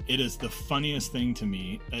minutes. Like it is the funniest thing to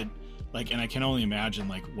me. And I can only imagine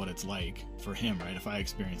like what it's like for him, right? If I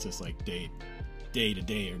experience this like day to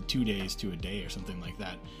day or 2 days to a day or something like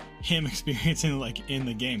that, him experiencing like in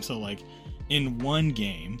the game. So like in one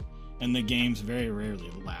game, and the games very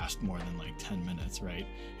rarely last more than like 10 minutes, right?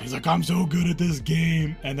 He's like, I'm so good at this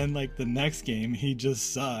game, and then like the next game he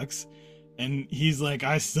just sucks, and he's like,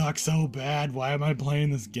 I suck so bad, why am I playing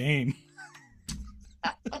this game?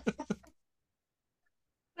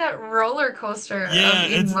 That roller coaster Yeah,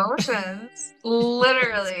 of it's- emotions.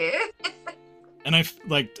 Literally. And I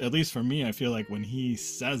like, at least for me, I feel like when he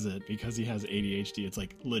says it, because he has ADHD, it's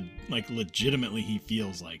like legitimately he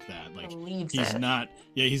feels like that. Like Believes he's it.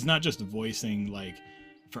 he's not just voicing like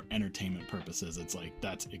for entertainment purposes. It's like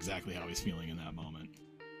that's exactly how he's feeling in that moment.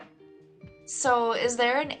 So, is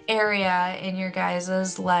there an area in your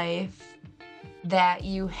guys' life that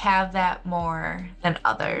you have that more than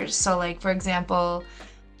others? So, like, for example,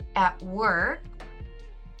 at work,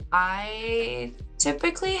 I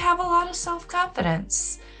typically have a lot of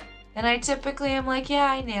self-confidence. And I typically am like,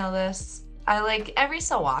 yeah, I nail this. I like every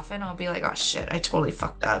so often I'll be like, oh shit, I totally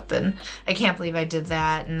fucked up and I can't believe I did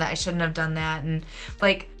that and I shouldn't have done that. And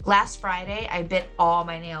like last Friday, I bit all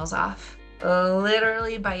my nails off.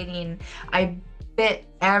 Literally biting. I bit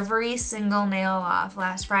every single nail off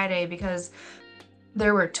last Friday because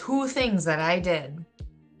there were two things that I did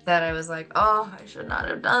that I was like, oh, I should not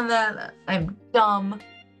have done that. I'm dumb.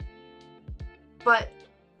 But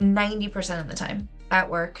 90% of the time at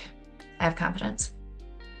work, I have confidence.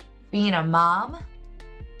 Being a mom,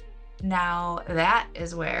 now that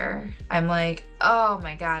is where I'm like, oh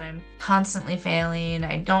my God, I'm constantly failing.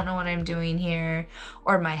 I don't know what I'm doing here.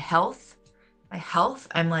 Or my health,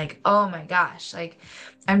 I'm like, oh my gosh, like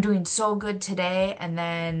I'm doing so good today. And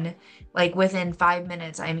then like within 5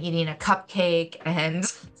 minutes, I'm eating a cupcake and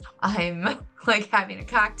I'm like having a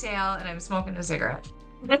cocktail and I'm smoking a cigarette.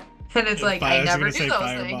 And it's like, I never do those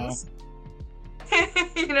Fireball. things.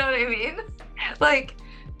 You know what I mean? Like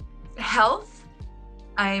health,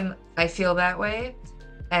 I feel that way.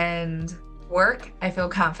 And work, I feel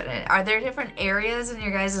confident. Are there different areas in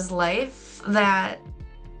your guys' life that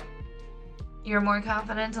you're more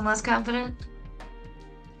confident and less confident?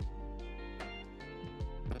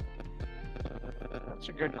 That's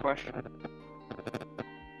a good question.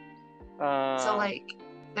 So like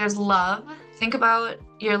there's love. Think about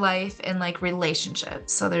your life in like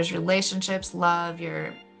relationships. So there's relationships, love,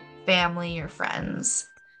 your family, your friends.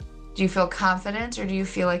 Do you feel confident or do you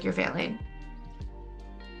feel like you're failing?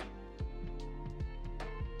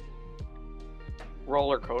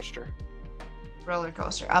 roller coaster. Roller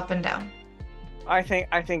coaster, up and down. I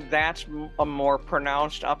think that's a more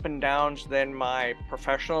pronounced up and downs than my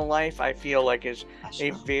professional life. I feel like is a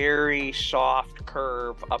very soft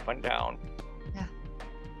curve up and down. Yeah.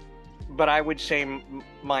 But I would say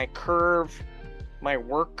my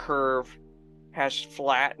work curve has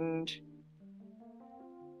flattened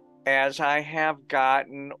as I have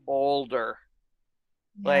gotten older.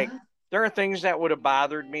 Yeah. Like there are things that would have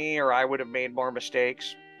bothered me or I would have made more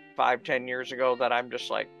mistakes 5-10 years ago that I'm just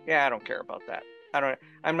like, yeah, I don't care about that.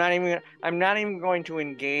 I'm not even going to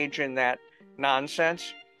engage in that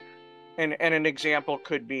nonsense. And an example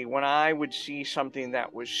could be when I would see something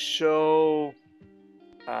that was so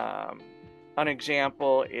an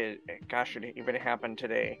example is, gosh, it even happened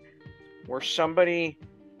today, where somebody,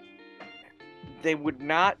 they would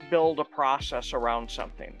not build a process around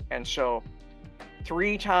something. And so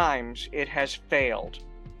 3 times it has failed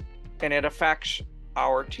and it affects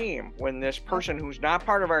our team when this person who's not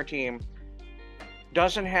part of our team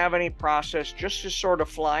doesn't have any process, just is sort of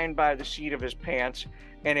flying by the seat of his pants,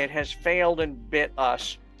 and it has failed and bit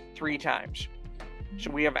us 3 times. So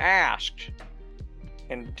we have asked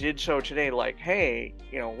and did so today, like, hey,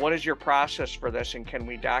 what is your process for this and can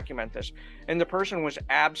we document this? And the person was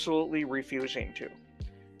absolutely refusing to.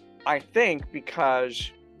 I think because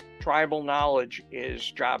tribal knowledge is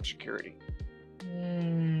job security.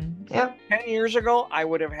 Yep. 10 years ago, I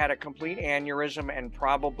would have had a complete aneurysm and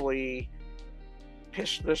probably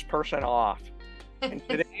pissed this person off. And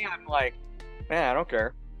today I'm like, man, I don't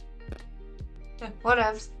care.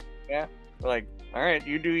 Whatever. Yeah. Like, all right,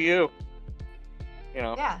 you do you.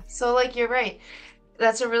 Yeah. So like you're right.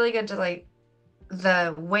 That's a really good to like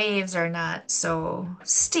the waves are not so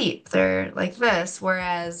steep. They're like this.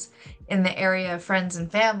 Whereas in the area of friends and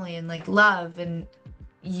family and like love and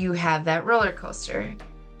you have that roller coaster,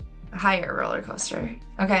 a higher roller coaster.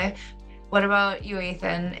 Okay. What about you,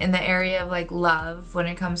 Ethan? In the area of like love, when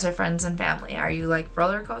it comes to friends and family, are you like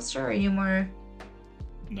roller coaster or are you more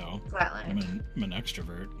No. flatline? I'm an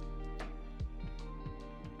extrovert.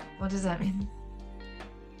 What does that mean?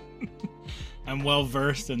 I'm well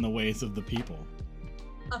versed in the ways of the people.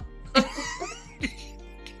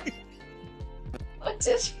 What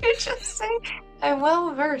did you just say? I'm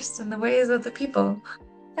well versed in the ways of the people.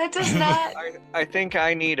 That does not. I think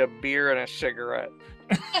I need a beer and a cigarette.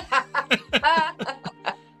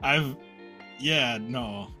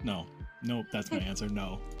 Nope, that's my answer.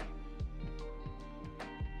 No.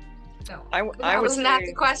 No. I That would was not say-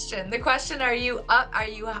 the question. The question, are you up? Are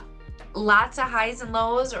you lots of highs and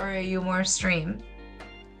lows, or are you more stream?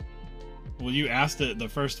 Well, you asked it, the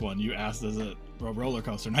first one, you asked is it a roller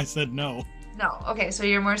coaster, and I said no. No. Okay, so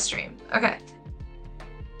you're more stream. Okay.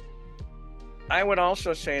 I would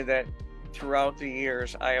also say that throughout the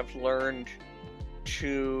years, I have learned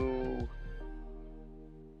to,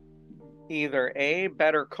 either A,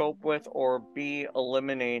 better cope with, or B,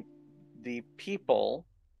 eliminate the people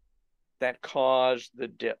that cause the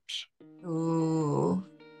dips. Ooh,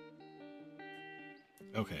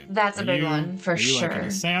 Okay. that's a big one for Are you like an sure.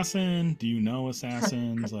 assassin? Do you know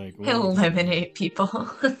assassins? Like what are we talking Eliminate people.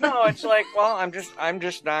 No, it's like, well, I'm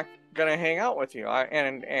just not gonna hang out with you.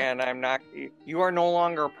 And I'm not. You are no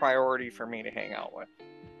longer a priority for me to hang out with.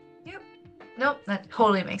 Yep. Nope, that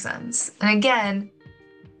totally makes sense. And again,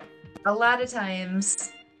 a lot of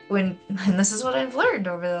times and this is what I've learned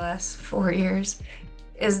over the last 4 years,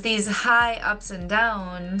 is these high ups and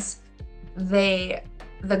downs, the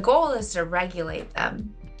goal is to regulate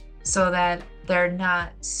them so that they're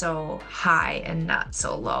not so high and not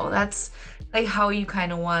so low. That's like how you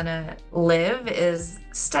kind of want to live, is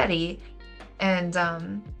steady. And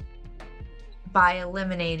by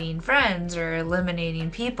eliminating friends or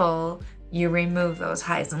eliminating people, you remove those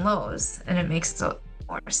highs and lows, and it makes it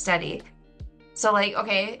more steady. So like,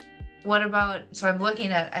 okay, what about, so I'm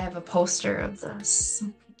looking at, I have a poster of this.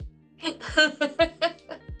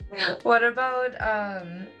 What about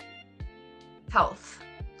health?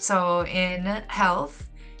 So in health,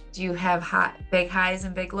 do you have big highs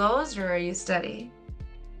and big lows, or are you steady?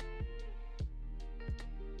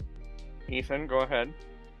 Ethan, go ahead.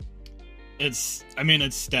 It's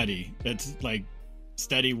steady. It's like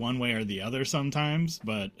steady one way or the other sometimes,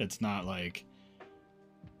 but it's not like,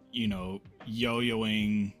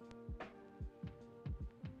 yo-yoing,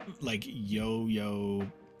 like yo-yo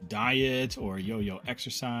diet or yo-yo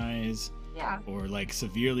exercise. Yeah. Or like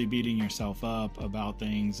severely beating yourself up about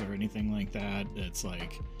things or anything like that. It's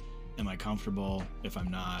like, am I comfortable? If I'm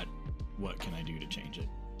not, what can I do to change it?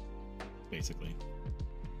 Basically.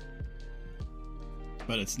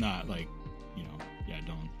 But it's not like,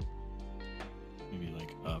 don't maybe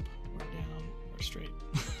like up or down or straight.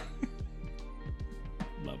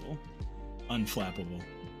 Level. Unflappable.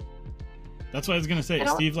 That's what I was gonna say,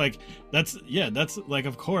 Steve. Like that's like,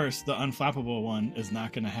 of course the unflappable one is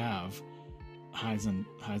not gonna have highs and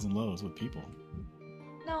lows with people.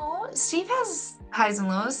 No, Steve has highs and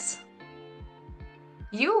lows.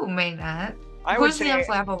 You may not. Who's the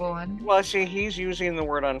unflappable one? Well, see, he's using the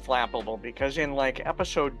word unflappable because in like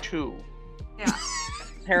episode 2, yeah,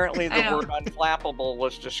 apparently the word unflappable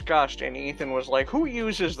was discussed, and Ethan was like, "Who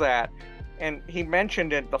uses that?" And he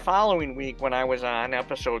mentioned it the following week when I was on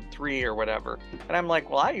episode 3 or whatever. And I'm like,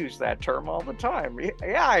 well, I use that term all the time.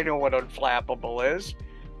 Yeah, I know what unflappable is.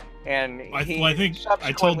 And I think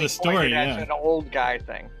I told the story. Yeah, as an old guy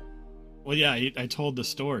thing. Well, yeah, I told the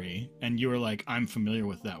story, and you were like, "I'm familiar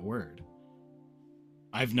with that word."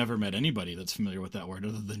 I've never met anybody that's familiar with that word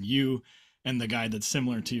other than you and the guy that's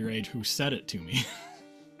similar to your age who said it to me,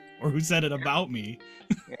 or who said it about me.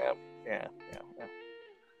 Yeah.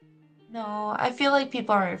 No, I feel like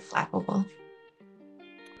people are flappable.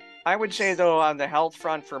 I would say, though, on the health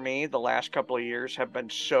front for me, the last couple of years have been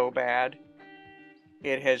so bad.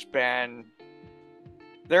 It has been...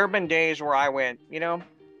 There have been days where I went,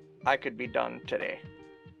 I could be done today.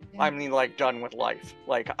 Yeah. I mean, like, done with life.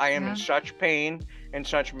 Like, I am in such pain and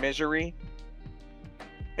such misery.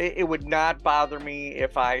 It would not bother me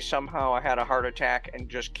if I somehow had a heart attack and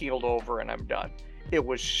just keeled over and I'm done. It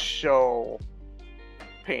was so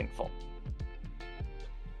painful.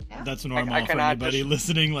 That's normal for anybody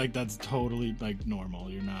listening. Like, that's totally like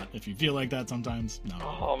normal. You're not, if you feel like that sometimes, no.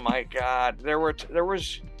 Oh my God. There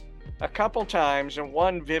was a couple times, and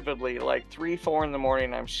one vividly, like 3-4 in the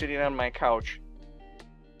morning, I'm sitting on my couch,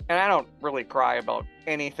 and I don't really cry about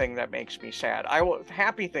anything that makes me sad.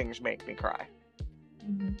 Happy things make me cry.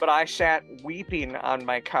 Mm-hmm. But I sat weeping on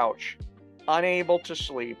my couch, unable to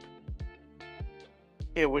sleep.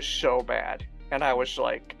 It was so bad. And I was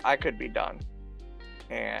like, I could be done.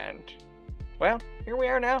 And, well, here we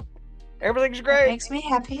are now. Everything's great. It makes me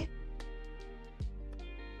happy.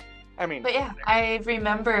 I mean... But yeah, I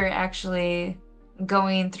remember actually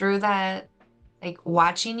going through that, like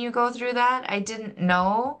watching you go through that. I didn't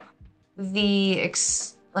know the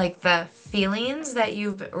feelings that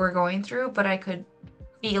you were going through, but I could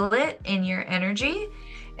feel it in your energy.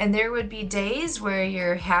 And there would be days where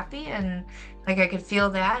you're happy and like I could feel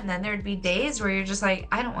that, and then there'd be days where you're just like,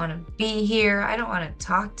 I don't want to be here. I don't want to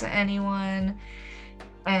talk to anyone.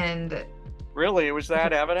 And really, it was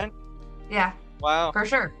that evident? Yeah. Wow. For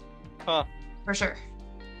sure. Huh. For sure.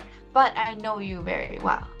 But I know you very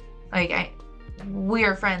well. Like we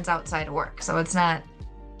are friends outside of work, so it's not.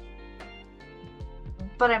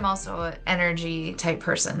 But I'm also an energy type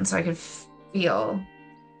person, so I could feel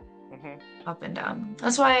up and down.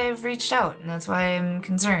 That's why I've reached out, and that's why I'm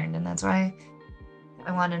concerned, and that's why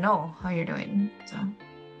I want to know how you're doing. So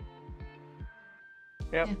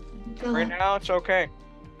Yep. Yeah, I feel Right that. now, it's okay.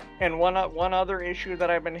 And one other issue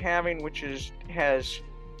that I've been having, which has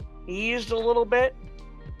eased a little bit,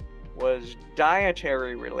 was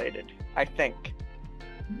dietary related, I think,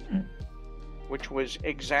 Mm, which was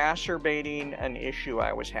exacerbating an issue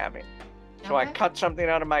I was having. So I okay. cut something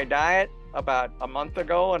out of my diet about a month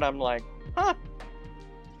ago, and I'm like, huh,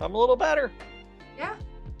 I'm a little better. Yeah.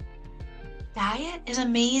 Diet is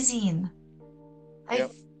amazing.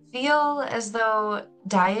 Yep. I feel as though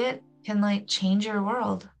diet can like change your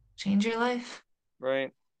world, change your life.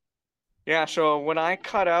 Right. Yeah, so when I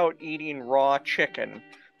cut out eating raw chicken,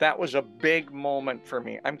 that was a big moment for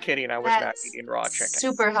me. I'm kidding, I was not That's eating raw chicken.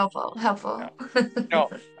 super helpful. No. Helpful. No.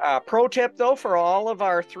 Pro tip though, for all of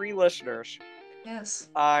our 3 listeners, Yes.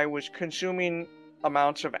 I was consuming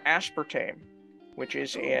amounts of aspartame, which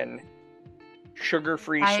is in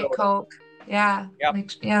sugar-free Diet soda. Coke. Yeah. Yep.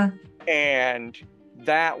 Yeah. And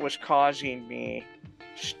that was causing me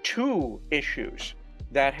 2 issues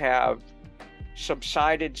that have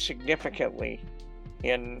subsided significantly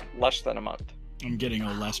in less than a month. I'm getting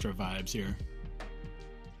Olestra vibes here.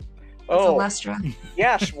 Oh, Olestra.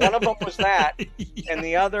 yes, one of them was that, and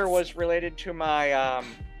the other was related to my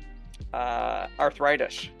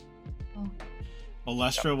arthritis.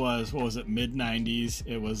 Olestra was, what was it, mid-90s?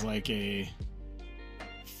 It was like a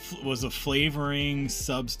flavoring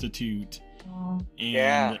substitute, Oh. and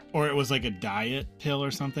Yeah. or it was like a diet pill or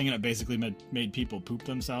something, and it basically made people poop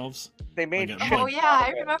themselves. They made Like a- chips Oh like- yeah, I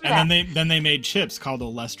remember And that. then they made chips called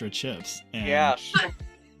Olestra chips. And Yes.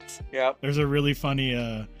 Yep. there's a really funny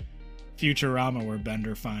Futurama where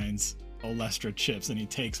Bender finds Olestra chips and he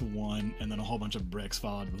takes one, and then a whole bunch of bricks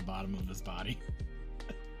fall out of the bottom of his body.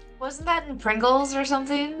 Wasn't that in Pringles or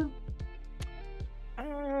something?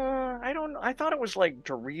 I don't. I thought it was like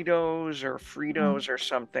Doritos or Fritos or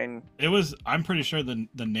something. It was. I'm pretty sure the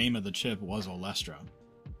name of the chip was Olestra.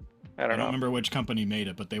 I I don't don't know. remember which company made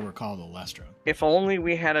it, but they were called Olestra. If only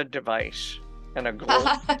we had a device and a global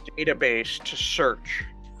database to search.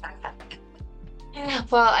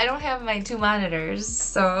 Well, I don't have my 2 monitors,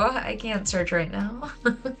 so I can't search right now.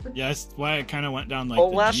 Yeah, that's why I kind of went down like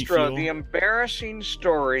Olestra, the G Fuel. the embarrassing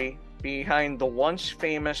story behind the once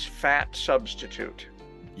famous fat substitute.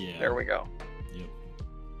 Yeah. There we go.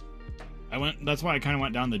 Yep. That's why I kind of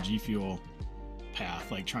went down the G Fuel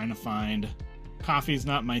path, like trying to find coffee's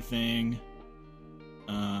not my thing.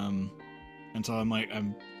 And so I'm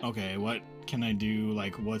okay, what can I do?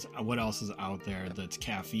 Like what else is out there that's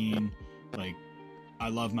caffeine? Like I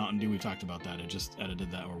love Mountain Dew. We talked about that. I just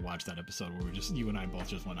edited that or watched that episode where you and I both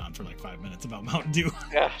just went on for like 5 minutes about Mountain Dew.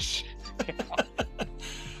 Yes.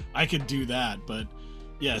 I could do that, but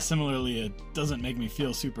yeah, similarly, it doesn't make me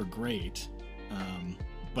feel super great.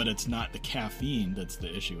 But it's not the caffeine that's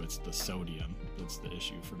the issue; it's the sodium that's the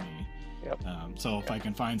issue for me. Yep. So if I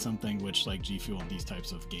can find something which, like G Fuel, these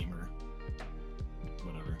types of gamer,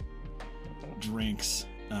 whatever drinks,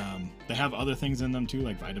 they have other things in them too,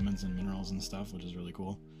 like vitamins and minerals and stuff, which is really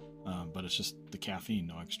cool. But it's just the caffeine,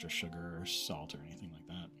 no extra sugar or salt or anything like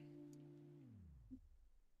that.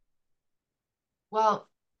 Well,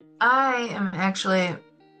 I am actually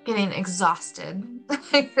getting exhausted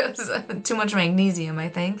because of too much magnesium, I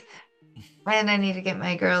think. And I need to get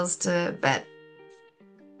my girls to bed.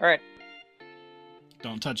 All right.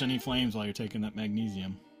 Don't touch any flames while you're taking that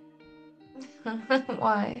magnesium.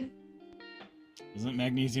 Why? Isn't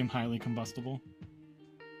magnesium highly combustible?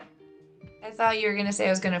 I thought you were gonna say I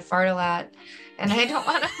was gonna fart a lot, and I don't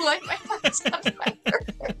want to light my farts on fire.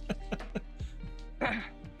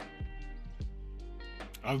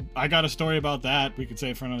 I got a story about that. We could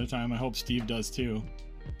save for another time. I hope Steve does too.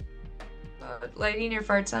 Lighting your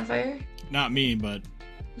farts on fire? Not me, but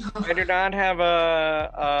I do not have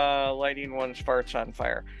a lighting one's farts on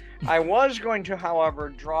fire. I was going to,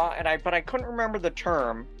 however, but I couldn't remember the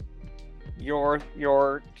term.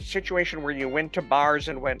 Your situation where you went to bars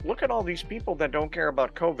and went, look at all these people that don't care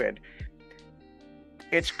about COVID.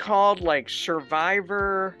 It's called like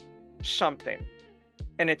Survivor something.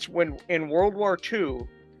 And it's when in World War II,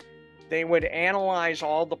 they would analyze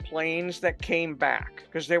all the planes that came back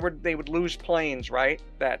because they would lose planes, right?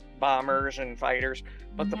 That bombers and fighters.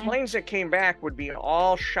 But the planes that came back would be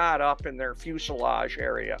all shot up in their fuselage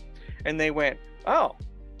area. And they went, oh,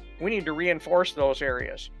 we need to reinforce those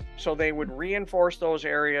areas. So they would reinforce those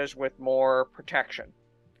areas with more protection.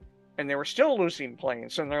 And they were still losing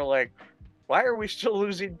planes. And they're like, why are we still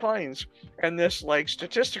losing planes? And this like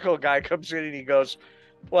statistical guy comes in and he goes,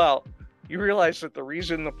 well, you realize that the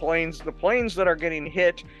reason the planes that are getting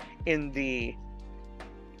hit in the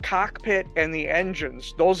cockpit and the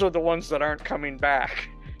engines, those are the ones that aren't coming back.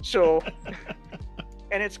 So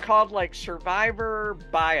and it's called like survivor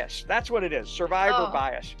bias. That's what it is, survivor Oh.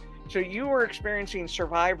 bias. So you were experiencing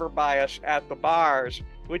survivor bias at the bars,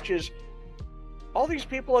 which is all these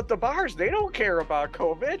people at the bars, they don't care about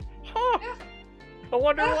COVID. Huh. Yeah. I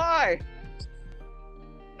wonder Yeah. why.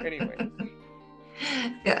 Anyway,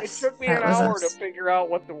 Yes. it took me that an was hour us. to figure out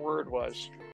what the word was.